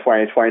in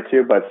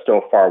 2022, but it's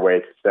still far away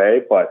to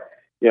say. But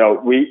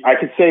I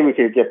could say we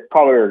could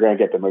probably are going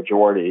to get the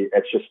majority.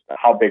 It's just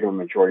how big of a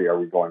majority are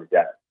we going to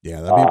get?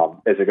 Yeah,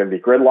 is it going to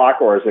be gridlock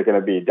or is it going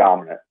to be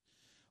dominant?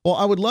 Well,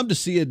 I would love to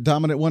see a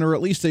dominant one, or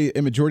at least a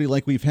majority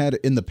like we've had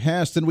in the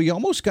past. And we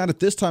almost got it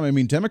this time. I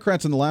mean,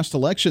 Democrats in the last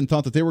election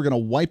thought that they were going to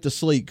wipe the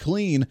slate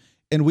clean,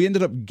 and we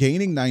ended up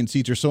gaining 9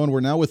 seats or so, and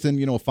we're now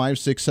within, a 5,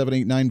 6, 7,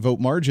 8, 9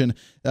 vote margin,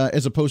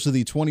 as opposed to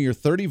the 20 or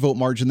 30 vote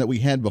margin that we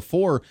had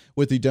before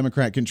with the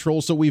Democrat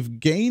control. So we've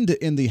gained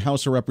in the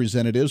House of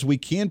Representatives. We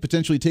can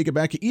potentially take it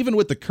back, even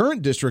with the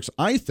current districts,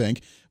 I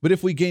think. But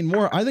if we gain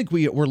more, I think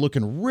we're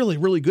looking really,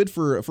 really good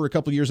for a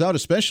couple of years out,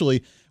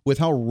 especially with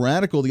how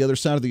radical the other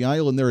side of the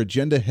aisle and their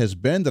agenda has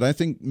been, that I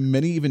think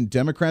many even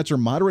Democrats or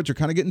moderates are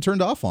kind of getting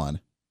turned off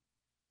on.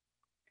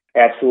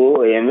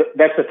 Absolutely. And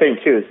that's the thing,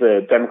 too, is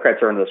the Democrats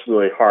are in this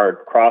really hard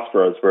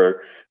crossroads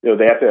where,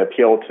 they have to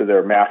appeal to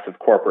their massive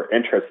corporate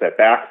interests that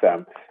back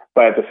them.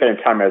 But at the same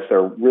time, as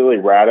they're really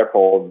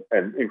radical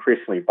and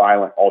increasingly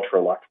violent ultra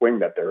left wing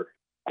that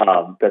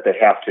they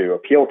have to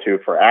appeal to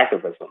for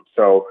activism.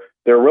 So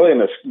they're really in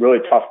this really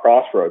tough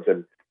crossroads.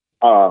 And,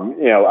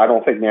 I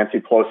don't think Nancy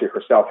Pelosi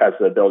herself has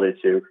the ability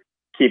to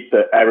keep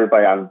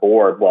everybody on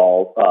board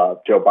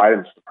while Joe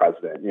Biden's the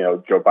president.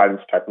 Joe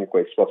Biden's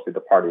technically supposed to be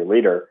the party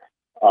leader.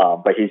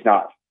 But he's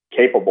not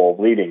capable of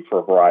leading for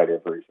a variety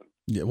of reasons.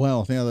 Yeah,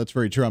 well, yeah, that's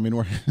very true. I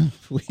mean,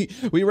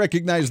 we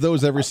recognize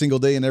those every single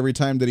day and every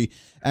time that he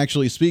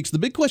actually speaks. The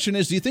big question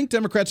is, do you think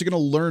Democrats are going to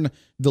learn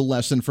the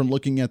lesson from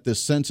looking at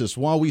this census?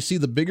 While we see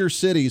the bigger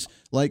cities,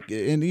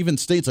 and even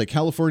states like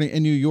California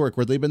and New York,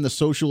 where they've been the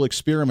social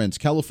experiments,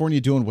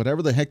 California doing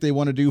whatever the heck they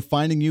want to do,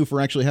 finding you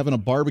for actually having a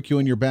barbecue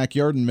in your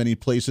backyard in many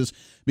places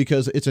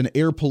because it's an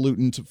air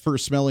pollutant for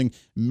smelling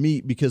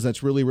meat, because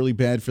that's really, really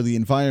bad for the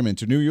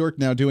environment. New York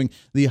now doing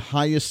the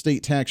highest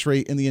state tax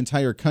rate in the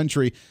entire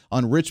country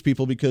on rich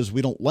people because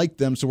we don't like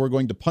them, so we're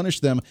going to punish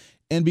them.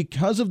 And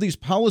because of these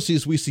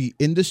policies, we see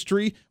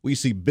industry, we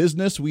see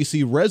business, we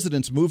see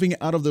residents moving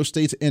out of those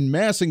states en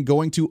masse and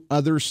going to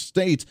other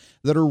states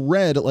that are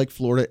red, like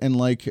Florida and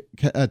like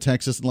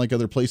Texas and like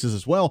other places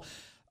as well.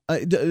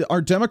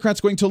 Are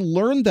Democrats going to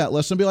learn that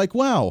lesson and be like,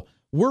 wow,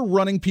 we're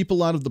running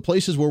people out of the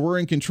places where we're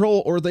in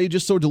control, or are they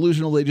just so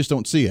delusional they just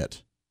don't see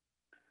it?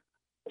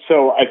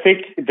 So I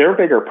think their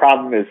bigger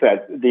problem is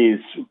that these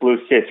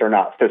blue states are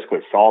not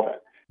fiscally solvent.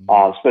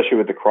 Especially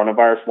with the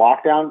coronavirus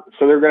lockdown.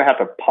 So they're going to have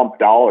to pump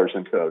dollars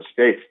into those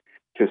states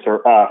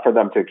for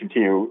them to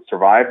continue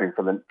surviving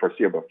for the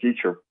foreseeable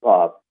future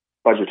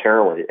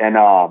budgetarily. And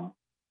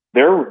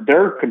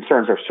their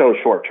concerns are so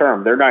short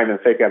term. They're not even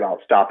thinking about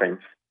stopping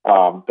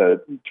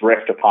the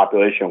drift of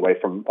population away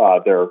from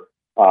their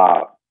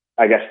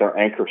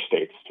anchor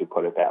states, to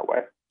put it that way.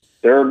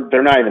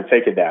 They're not even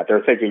thinking that.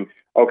 They're thinking,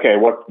 okay,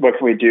 what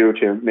can we do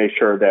to make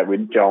sure that we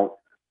don't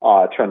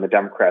turn the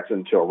Democrats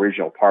into a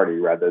regional party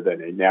rather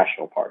than a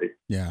national party?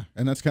 Yeah,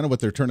 and that's kind of what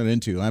they're turning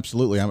into.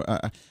 Absolutely.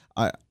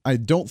 I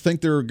don't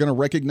think they're going to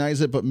recognize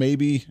it, but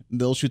maybe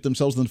they'll shoot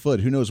themselves in the foot.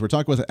 Who knows? We're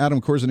talking with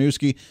Adam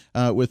Korzeniewski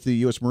with the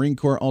U.S. Marine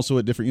Corps, also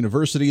at different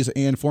universities,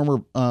 and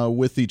former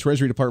with the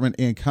Treasury Department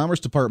and Commerce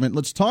Department.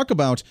 Let's talk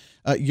about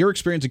your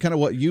experience and kind of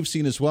what you've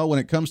seen as well when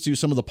it comes to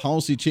some of the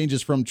policy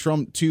changes from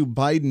Trump to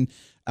Biden,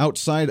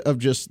 outside of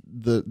just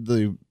the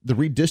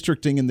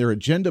redistricting in their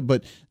agenda,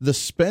 but the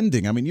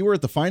spending. I mean, you were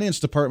at the Finance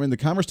Department, the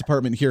Commerce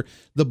Department here.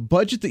 The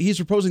budget that he's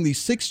proposing, the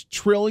 $6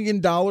 trillion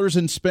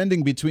in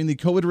spending between the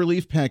COVID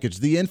relief package,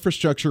 the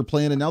infrastructure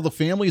plan, and now the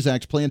Families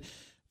Act plan.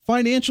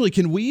 Financially,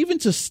 can we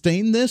even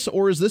sustain this,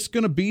 or is this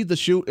going to be the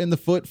shoot in the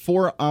foot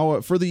for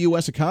the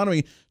U.S.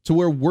 economy to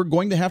where we're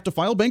going to have to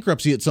file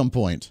bankruptcy at some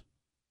point?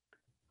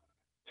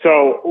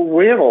 So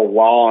we have a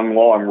long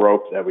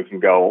rope that we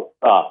can go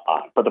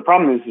on, but the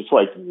problem is,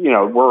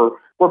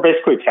 we're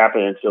basically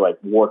tapping into like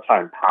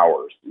wartime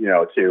powers,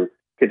 to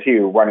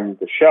continue running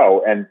the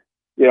show. And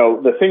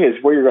the thing is,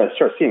 what you're going to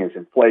start seeing is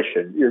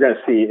inflation. You're going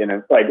to see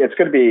it's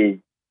going to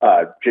be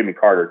Jimmy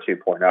Carter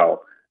 2.0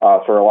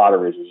 for a lot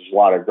of reasons. There's a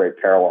lot of great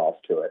parallels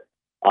to it,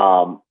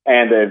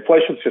 and the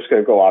inflation is just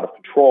going to go out of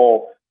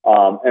control,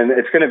 and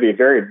it's going to be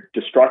very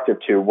destructive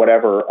to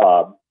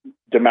whatever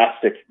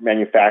domestic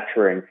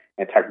manufacturing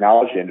and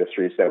technology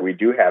industries that we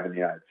do have in the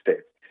United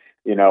States.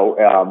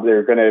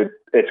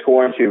 It's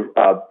going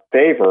to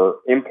favor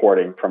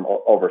importing from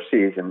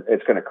overseas, and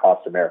it's going to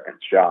cost Americans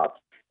jobs.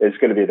 It's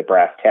going to be the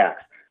brass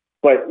tacks.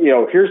 But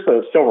here's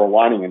the silver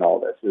lining in all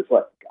this: is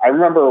like, I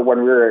remember when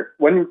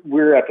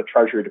we were at the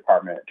Treasury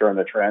Department during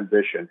the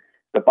transition,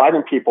 the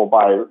Biden people,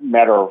 by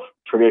matter of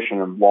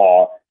tradition and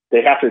law,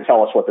 they have to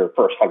tell us what their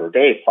first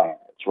 100-day plan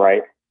is,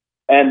 right?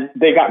 And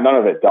they got none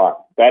of it done.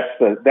 That's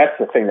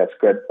the thing that's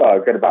good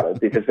about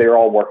it, because they're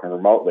all working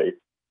remotely.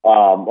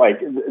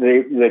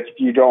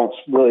 You don't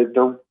really,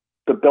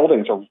 the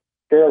buildings are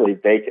fairly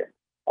vacant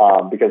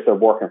because they're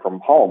working from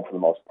home for the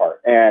most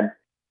part. And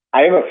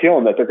I have a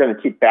feeling that they're going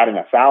to keep batting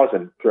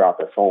 1,000 throughout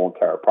this whole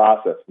entire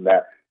process, and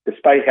that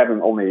despite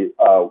having only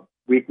a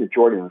weak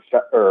majority in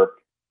the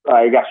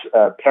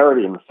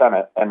parity in the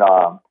Senate and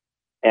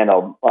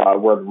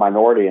we're the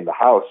minority in the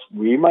House,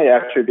 we might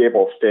actually be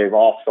able to stave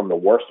off some of the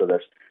worst of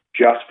this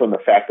just from the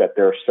fact that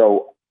they're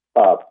so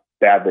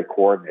badly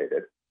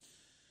coordinated.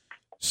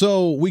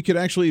 So we could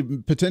actually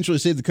potentially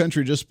save the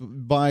country just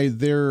by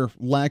their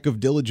lack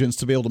of diligence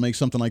to be able to make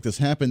something like this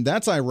happen.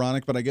 That's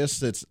ironic, but I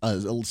guess it's a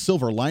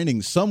silver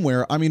lining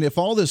somewhere. I mean, if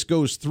all this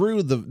goes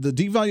through, the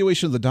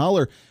devaluation of the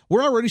dollar,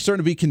 we're already starting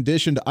to be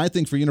conditioned, I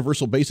think, for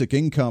universal basic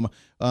income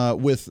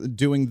with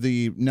doing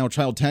the now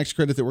child tax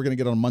credit that we're going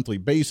to get on a monthly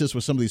basis,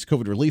 with some of these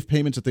COVID relief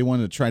payments that they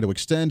want to try to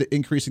extend,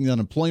 increasing the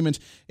unemployment.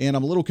 And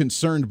I'm a little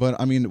concerned,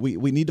 but I mean,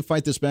 we need to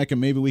fight this back,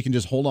 and maybe we can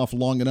just hold off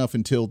long enough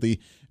until the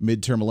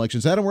midterm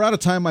elections. Adam, we're out of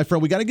time, my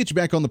friend. We got to get you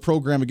back on the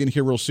program again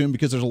here real soon,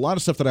 because there's a lot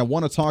of stuff that I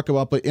want to talk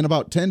about. But in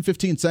about 10,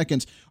 15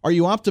 seconds, are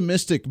you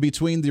optimistic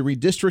between the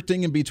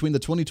redistricting and between the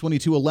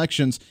 2022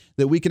 elections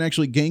that we can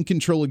actually gain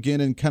control again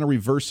and kind of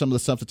reverse some of the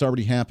stuff that's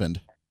already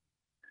happened?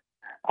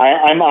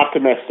 I'm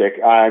optimistic.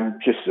 I'm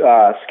just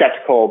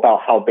skeptical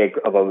about how big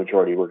of a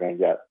majority we're going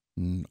to get.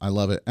 I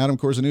love it. Adam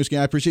Korzeniewski,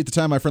 I appreciate the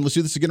time, my friend. Let's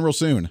do this again real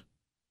soon.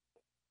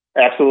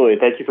 Absolutely.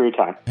 Thank you for your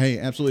time. Hey,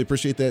 absolutely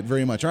appreciate that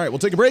very much. All right, we'll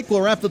take a break.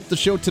 We'll wrap up the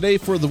show today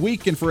for the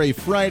week and for a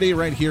Friday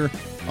right here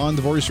on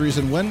The Voice of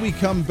Reason. When we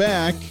come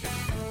back,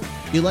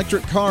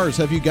 electric cars.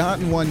 Have you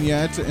gotten one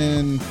yet?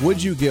 And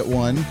would you get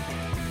one?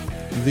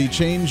 The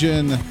change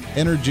in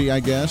energy, I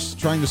guess,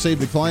 trying to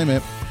save the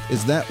climate.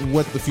 Is that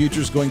what the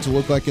future is going to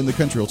look like in the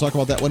country? We'll talk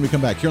about that when we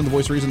come back here on The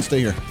Voice of Reason. Stay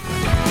here.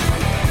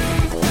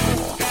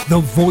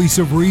 The Voice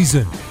of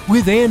Reason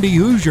with Andy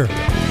Hoosier.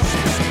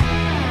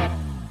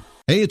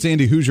 Hey, it's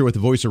Andy Hoosier with The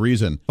Voice of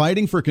Reason.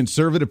 Fighting for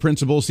conservative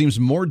principles seems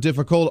more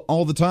difficult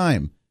all the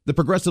time. The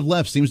progressive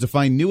left seems to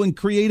find new and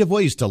creative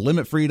ways to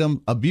limit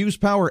freedom, abuse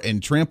power,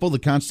 and trample the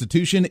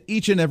Constitution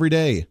each and every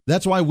day.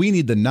 That's why we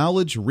need the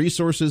knowledge,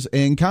 resources,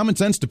 and common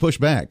sense to push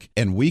back,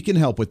 and we can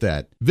help with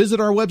that. Visit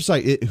our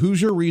website at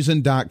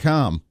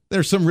HoosierReason.com.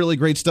 There's some really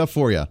great stuff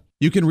for you.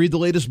 You can read the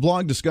latest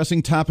blog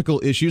discussing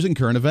topical issues and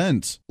current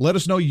events. Let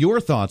us know your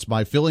thoughts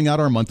by filling out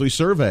our monthly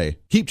survey.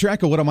 Keep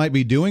track of what I might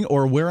be doing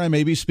or where I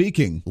may be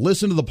speaking.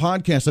 Listen to the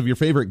podcast of your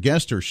favorite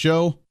guest or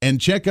show,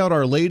 and check out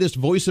our latest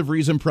Voice of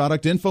Reason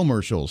product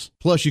infomercials.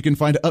 Plus, you can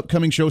find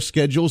upcoming show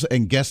schedules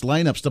and guest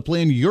lineups to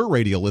plan your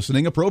radio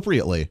listening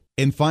appropriately.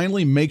 And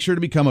finally, make sure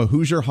to become a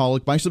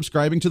Hoosier-holic by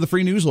subscribing to the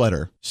free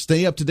newsletter.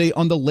 Stay up to date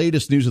on the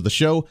latest news of the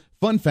show,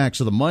 fun facts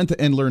of the month,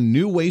 and learn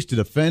new ways to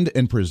defend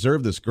and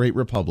preserve this great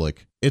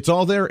republic. It's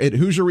all there at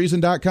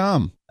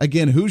HoosierReason.com.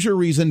 Again,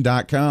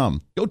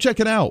 HoosierReason.com. Go check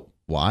it out.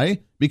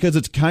 Why? Because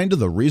it's kind of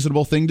the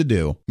reasonable thing to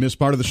do. Miss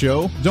part of the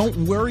show?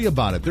 Don't worry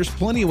about it. There's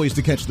plenty of ways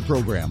to catch the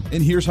program.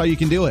 And here's how you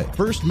can do it.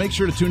 First, make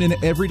sure to tune in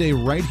every day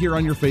right here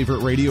on your favorite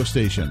radio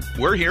station.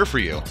 We're here for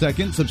you.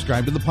 Second,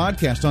 subscribe to the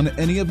podcast on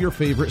any of your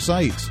favorite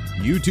sites.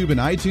 YouTube and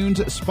iTunes,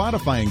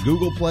 Spotify and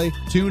Google Play,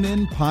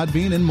 TuneIn,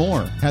 Podbean, and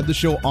more. Have the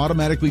show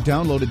automatically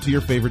downloaded to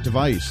your favorite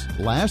device.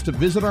 Last,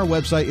 visit our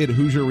website at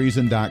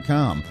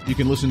HoosierReason.com. You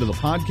can listen to the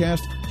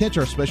podcast, catch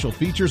our special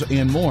features,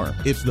 and more.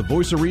 It's the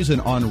voice of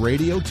reason on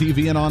radio,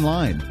 TV, and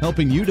online,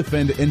 helping you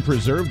defend and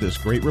preserve this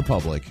great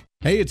republic.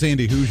 Hey, it's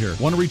Andy Hoosier.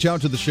 Want to reach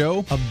out to the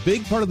show? A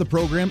big part of the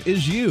program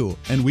is you,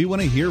 and we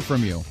want to hear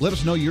from you. Let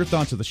us know your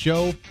thoughts of the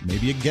show,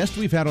 maybe a guest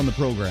we've had on the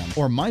program,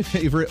 or my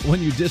favorite,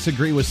 when you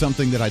disagree with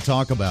something that I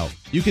talk about.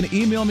 You can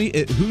email me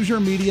at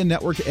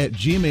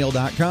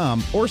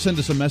HoosierMediaNetwork@gmail.com or send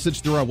us a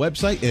message through our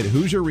website at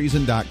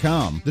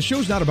HoosierReason.com. The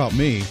show's not about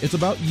me, it's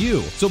about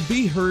you. So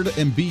be heard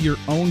and be your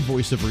own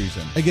voice of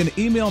reason. Again,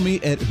 email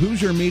me at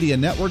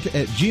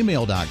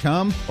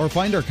HoosierMediaNetwork@gmail.com or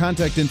find our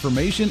contact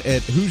information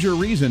at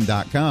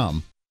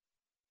HoosierReason.com.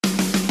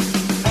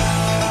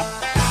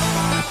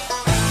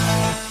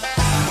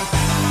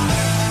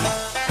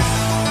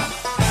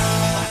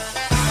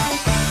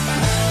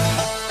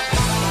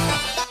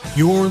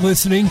 You're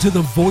listening to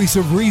the Voice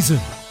of Reason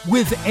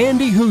with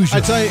Andy Hoosier. I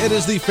tell you, it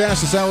is the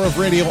fastest hour of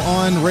radio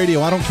on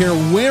radio. I don't care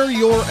where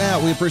you're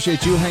at. We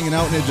appreciate you hanging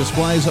out, and it just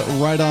flies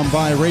right on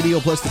by. Radio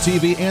plus the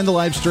TV and the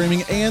live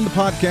streaming and the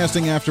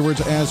podcasting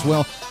afterwards as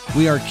well.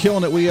 We are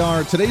killing it.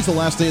 Today's the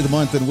last day of the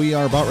month, and we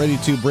are about ready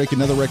to break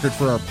another record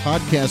for our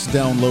podcast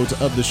downloads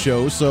of the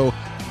show. So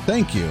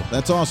thank you.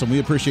 That's awesome. We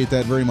appreciate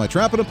that very much.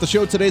 Wrapping up the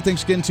show today,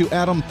 thanks again to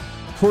Adam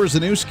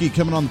Korzeniewski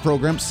coming on the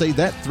program. Say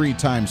that 3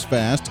 times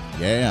fast.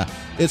 Yeah.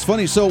 It's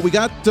funny. So we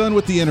got done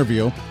with the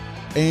interview,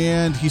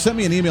 and he sent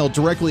me an email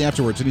directly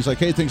afterwards, and he's like,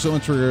 hey, thanks so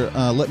much for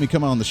letting me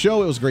come on the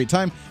show. It was a great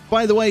time.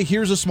 By the way,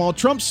 here's a small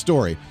Trump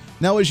story.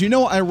 Now, as you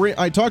know,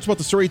 I talked about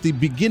the story at the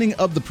beginning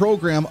of the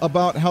program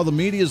about how the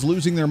media is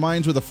losing their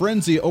minds with a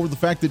frenzy over the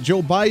fact that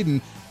Joe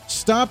Biden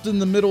stopped in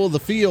the middle of the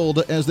field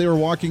as they were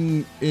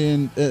walking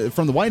in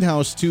from the White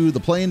House to the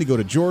plane to go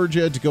to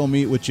Georgia to go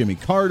meet with Jimmy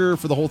Carter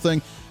for the whole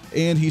thing.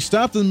 And he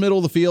stopped in the middle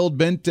of the field,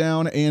 bent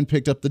down, and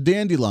picked up the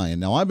dandelion.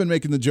 Now, I've been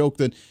making the joke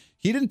that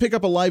he didn't pick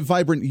up a live,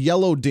 vibrant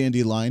yellow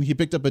dandelion. He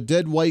picked up a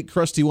dead white,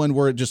 crusty one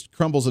where it just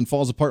crumbles and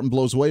falls apart and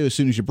blows away as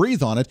soon as you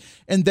breathe on it.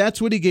 And that's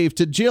what he gave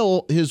to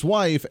Jill, his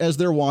wife, as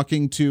they're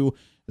walking to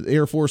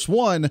Air Force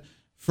One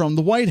from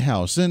the White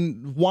House.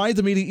 And why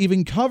the media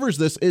even covers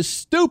this is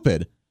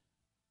stupid.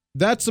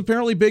 That's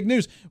apparently big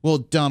news. Well,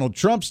 Donald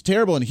Trump's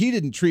terrible, and he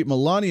didn't treat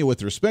Melania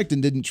with respect and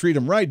didn't treat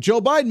him right.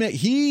 Joe Biden,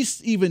 he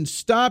even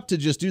stopped to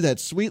just do that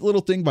sweet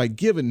little thing by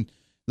giving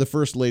the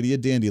First Lady a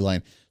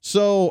dandelion.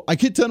 So I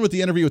get done with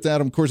the interview with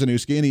Adam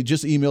Korzeniewski, and he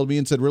just emailed me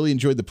and said, really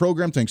enjoyed the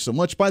program. Thanks so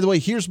much. By the way,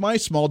 here's my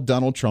small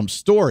Donald Trump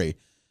story.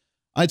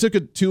 I took a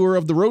tour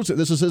of the rose.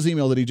 This is his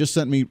email that he just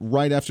sent me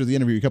right after the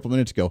interview a couple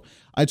minutes ago.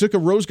 I took a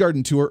rose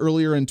garden tour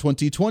earlier in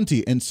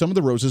 2020, and some of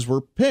the roses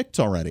were picked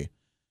already.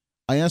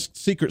 I asked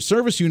Secret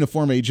Service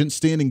uniform agent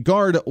standing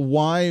guard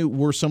why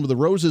were some of the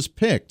roses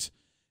picked,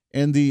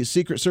 and the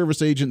Secret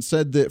Service agent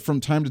said that from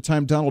time to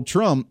time Donald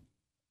Trump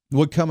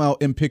would come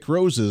out and pick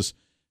roses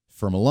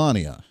for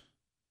Melania.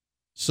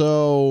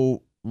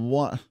 So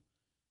what?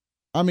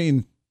 I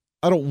mean,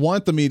 I don't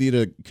want the media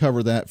to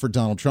cover that for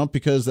Donald Trump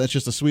because that's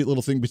just a sweet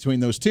little thing between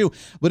those two.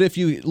 But if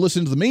you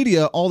listen to the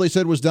media, all they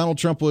said was Donald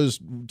Trump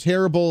was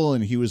terrible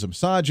and he was a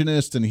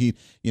misogynist and he,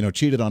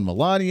 cheated on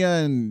Melania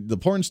and the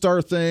porn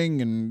star thing.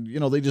 And,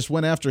 they just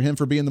went after him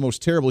for being the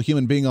most terrible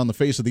human being on the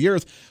face of the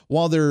earth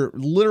while they're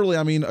literally,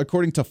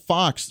 according to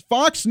Fox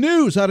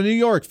News out of New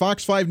York,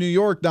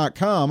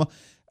 fox5newyork.com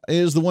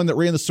is the one that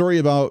ran the story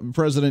about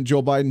President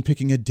Joe Biden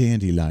picking a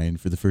dandelion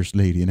for the First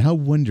Lady and how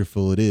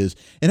wonderful it is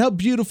and how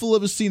beautiful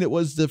of a scene it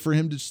was for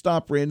him to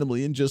stop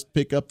randomly and just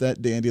pick up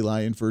that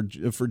dandelion for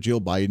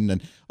Jill Biden.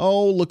 And,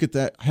 oh, look at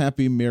that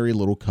happy, merry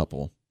little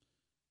couple.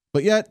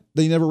 But yet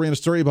they never ran a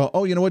story about,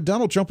 oh, you know what?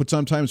 Donald Trump would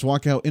sometimes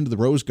walk out into the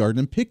rose garden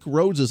and pick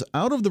roses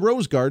out of the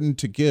rose garden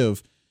to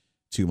give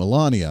to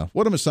Melania.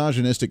 What a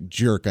misogynistic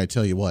jerk, I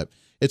tell you what.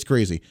 It's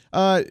crazy.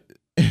 At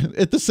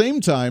the same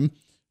time,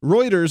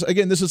 Reuters,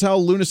 again, this is how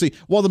lunacy.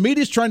 While the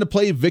media's trying to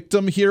play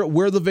victim here,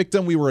 we're the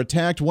victim. We were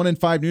attacked. 1 in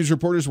 5 news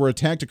reporters were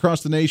attacked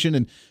across the nation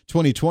in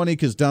 2020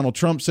 because Donald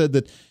Trump said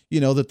that,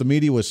 that the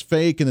media was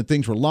fake and that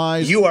things were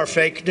lies. You are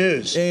fake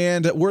news.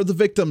 And we're the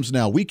victims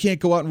now. We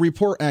can't go out and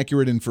report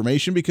accurate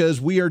information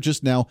because we are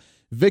just now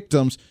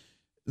victims.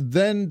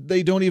 Then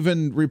they don't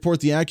even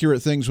report the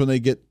accurate things when they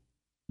get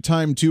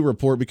time to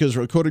report because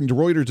according to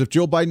Reuters, if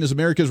Joe Biden is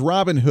America's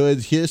Robin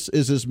Hood, his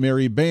is his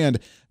merry band.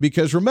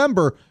 Because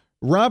remember,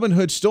 Robin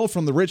Hood stole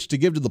from the rich to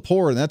give to the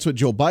poor, and that's what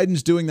Joe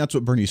Biden's doing. That's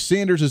what Bernie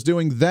Sanders is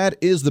doing. That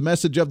is the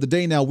message of the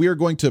day. Now, we are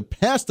going to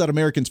pass that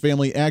Americans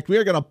Family Act. We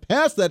are going to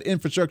pass that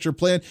infrastructure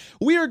plan.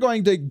 We are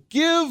going to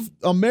give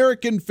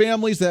American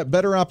families that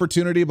better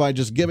opportunity by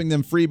just giving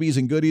them freebies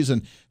and goodies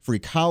and free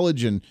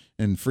college and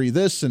free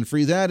this and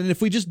free that. And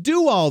if we just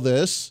do all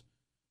this,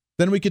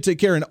 then we could take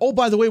care. And, oh,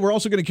 by the way, we're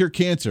also going to cure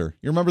cancer.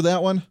 You remember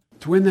that one?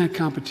 To win that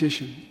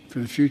competition for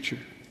the future,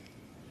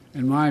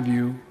 in my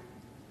view,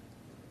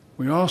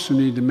 we also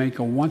need to make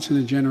a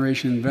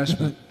once-in-a-generation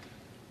investment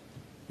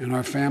in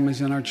our families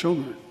and our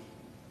children.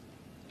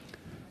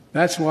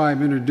 That's why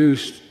I've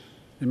introduced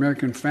the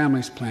American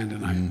Families Plan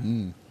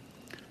tonight,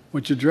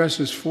 which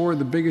addresses 4 of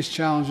the biggest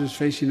challenges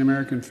facing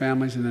American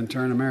families and, in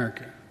turn,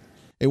 America.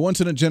 A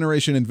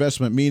once-in-a-generation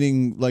investment,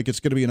 meaning like it's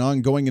going to be an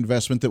ongoing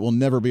investment that we'll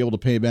never be able to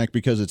pay back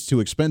because it's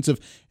too expensive,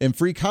 and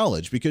free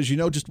college because,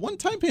 just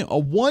one-time payment, a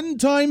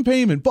one-time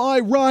payment, buy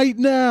right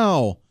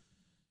now.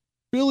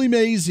 Billy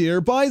Mays here.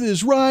 Buy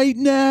this right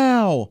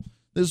now.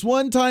 This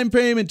one-time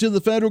payment to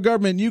the federal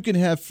government. You can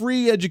have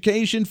free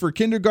education for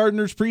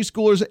kindergartners,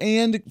 preschoolers,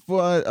 and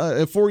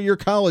 4-year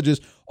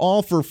colleges,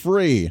 all for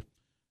free,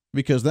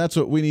 because that's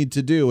what we need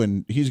to do,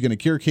 and he's going to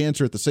cure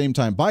cancer at the same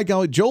time. By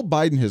golly, Joe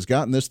Biden has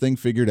gotten this thing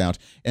figured out,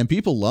 and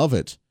people love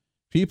it.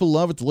 People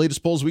love it. The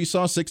latest polls we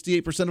saw,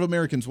 68% of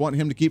Americans want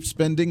him to keep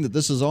spending, that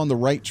this is on the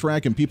right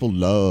track, and people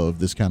love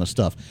this kind of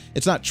stuff.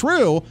 It's not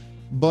true,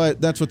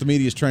 but that's what the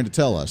media is trying to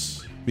tell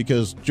us,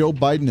 because Joe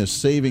Biden is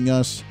saving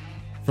us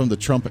from the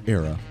Trump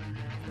era.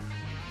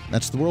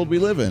 That's the world we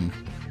live in,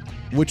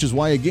 which is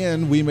why,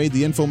 again, we made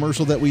the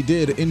infomercial that we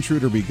did,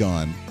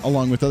 Intruder-Be-Gone,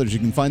 along with others. You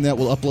can find that.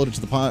 We'll upload it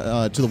to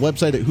the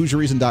website at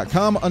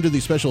HoosierReason.com under the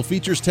special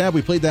features tab.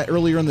 We played that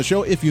earlier in the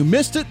show. If you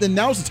missed it, then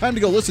now's the time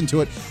to go listen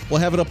to it. We'll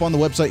have it up on the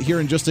website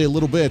here in just a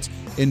little bit.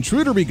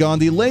 Intruder-Be-Gone,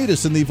 the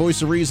latest in the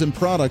Voice of Reason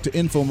product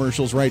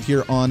infomercials right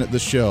here on the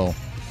show.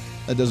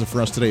 That does it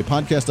for us today.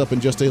 Podcast up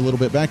in just a little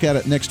bit. Back at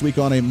it next week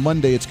on a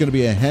Monday. It's going to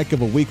be a heck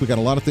of a week. We got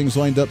a lot of things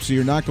lined up, so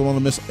you're not going to want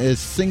to miss a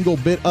single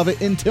bit of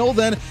it. Until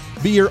then,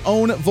 be your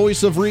own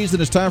voice of reason.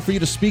 It's time for you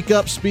to speak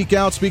up, speak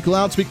out, speak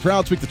loud, speak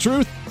proud, speak the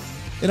truth,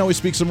 and always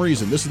speak some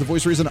reason. This is the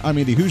Voice of Reason. I'm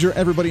Andy Hoosier.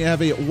 Everybody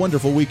have a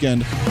wonderful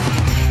weekend.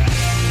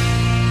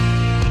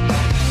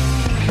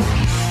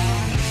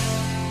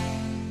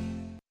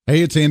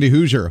 Hey, it's Andy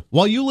Hoosier.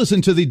 While you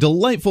listen to the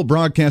delightful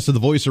broadcast of the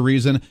Voice of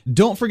Reason,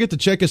 don't forget to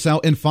check us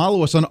out and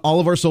follow us on all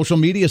of our social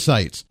media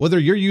sites. Whether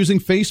you're using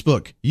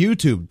Facebook,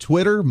 YouTube,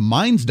 Twitter,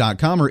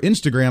 Minds.com, or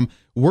Instagram,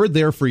 we're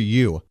there for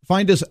you.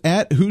 Find us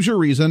at Hoosier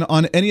Reason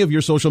on any of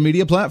your social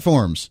media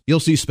platforms. You'll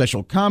see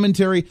special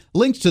commentary,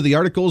 links to the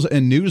articles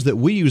and news that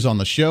we use on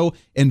the show,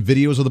 and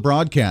videos of the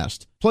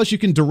broadcast. Plus, you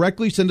can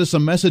directly send us a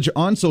message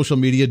on social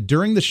media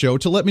during the show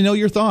to let me know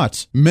your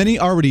thoughts. Many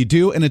already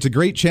do, and it's a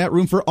great chat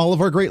room for all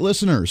of our great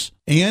listeners.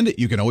 And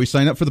you can always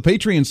sign up for the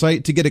Patreon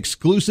site to get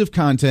exclusive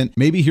content,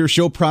 maybe hear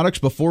show products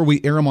before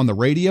we air them on the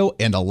radio,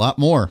 and a lot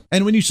more.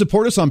 And when you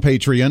support us on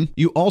Patreon,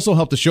 you also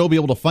help the show be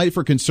able to fight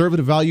for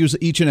conservative values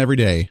each and every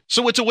day.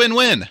 So it's a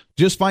win-win.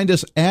 Just find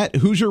us at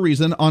Hoosier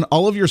Reason on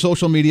all of your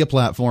social media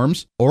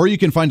platforms, or you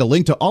can find a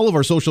link to all of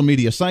our social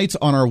media sites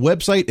on our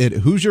website at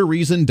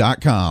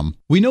HoosierReason.com.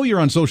 We know you're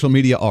on social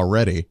media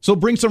already, so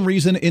bring some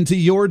reason into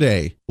your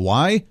day.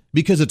 Why?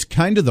 Because it's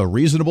kind of the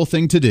reasonable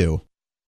thing to do.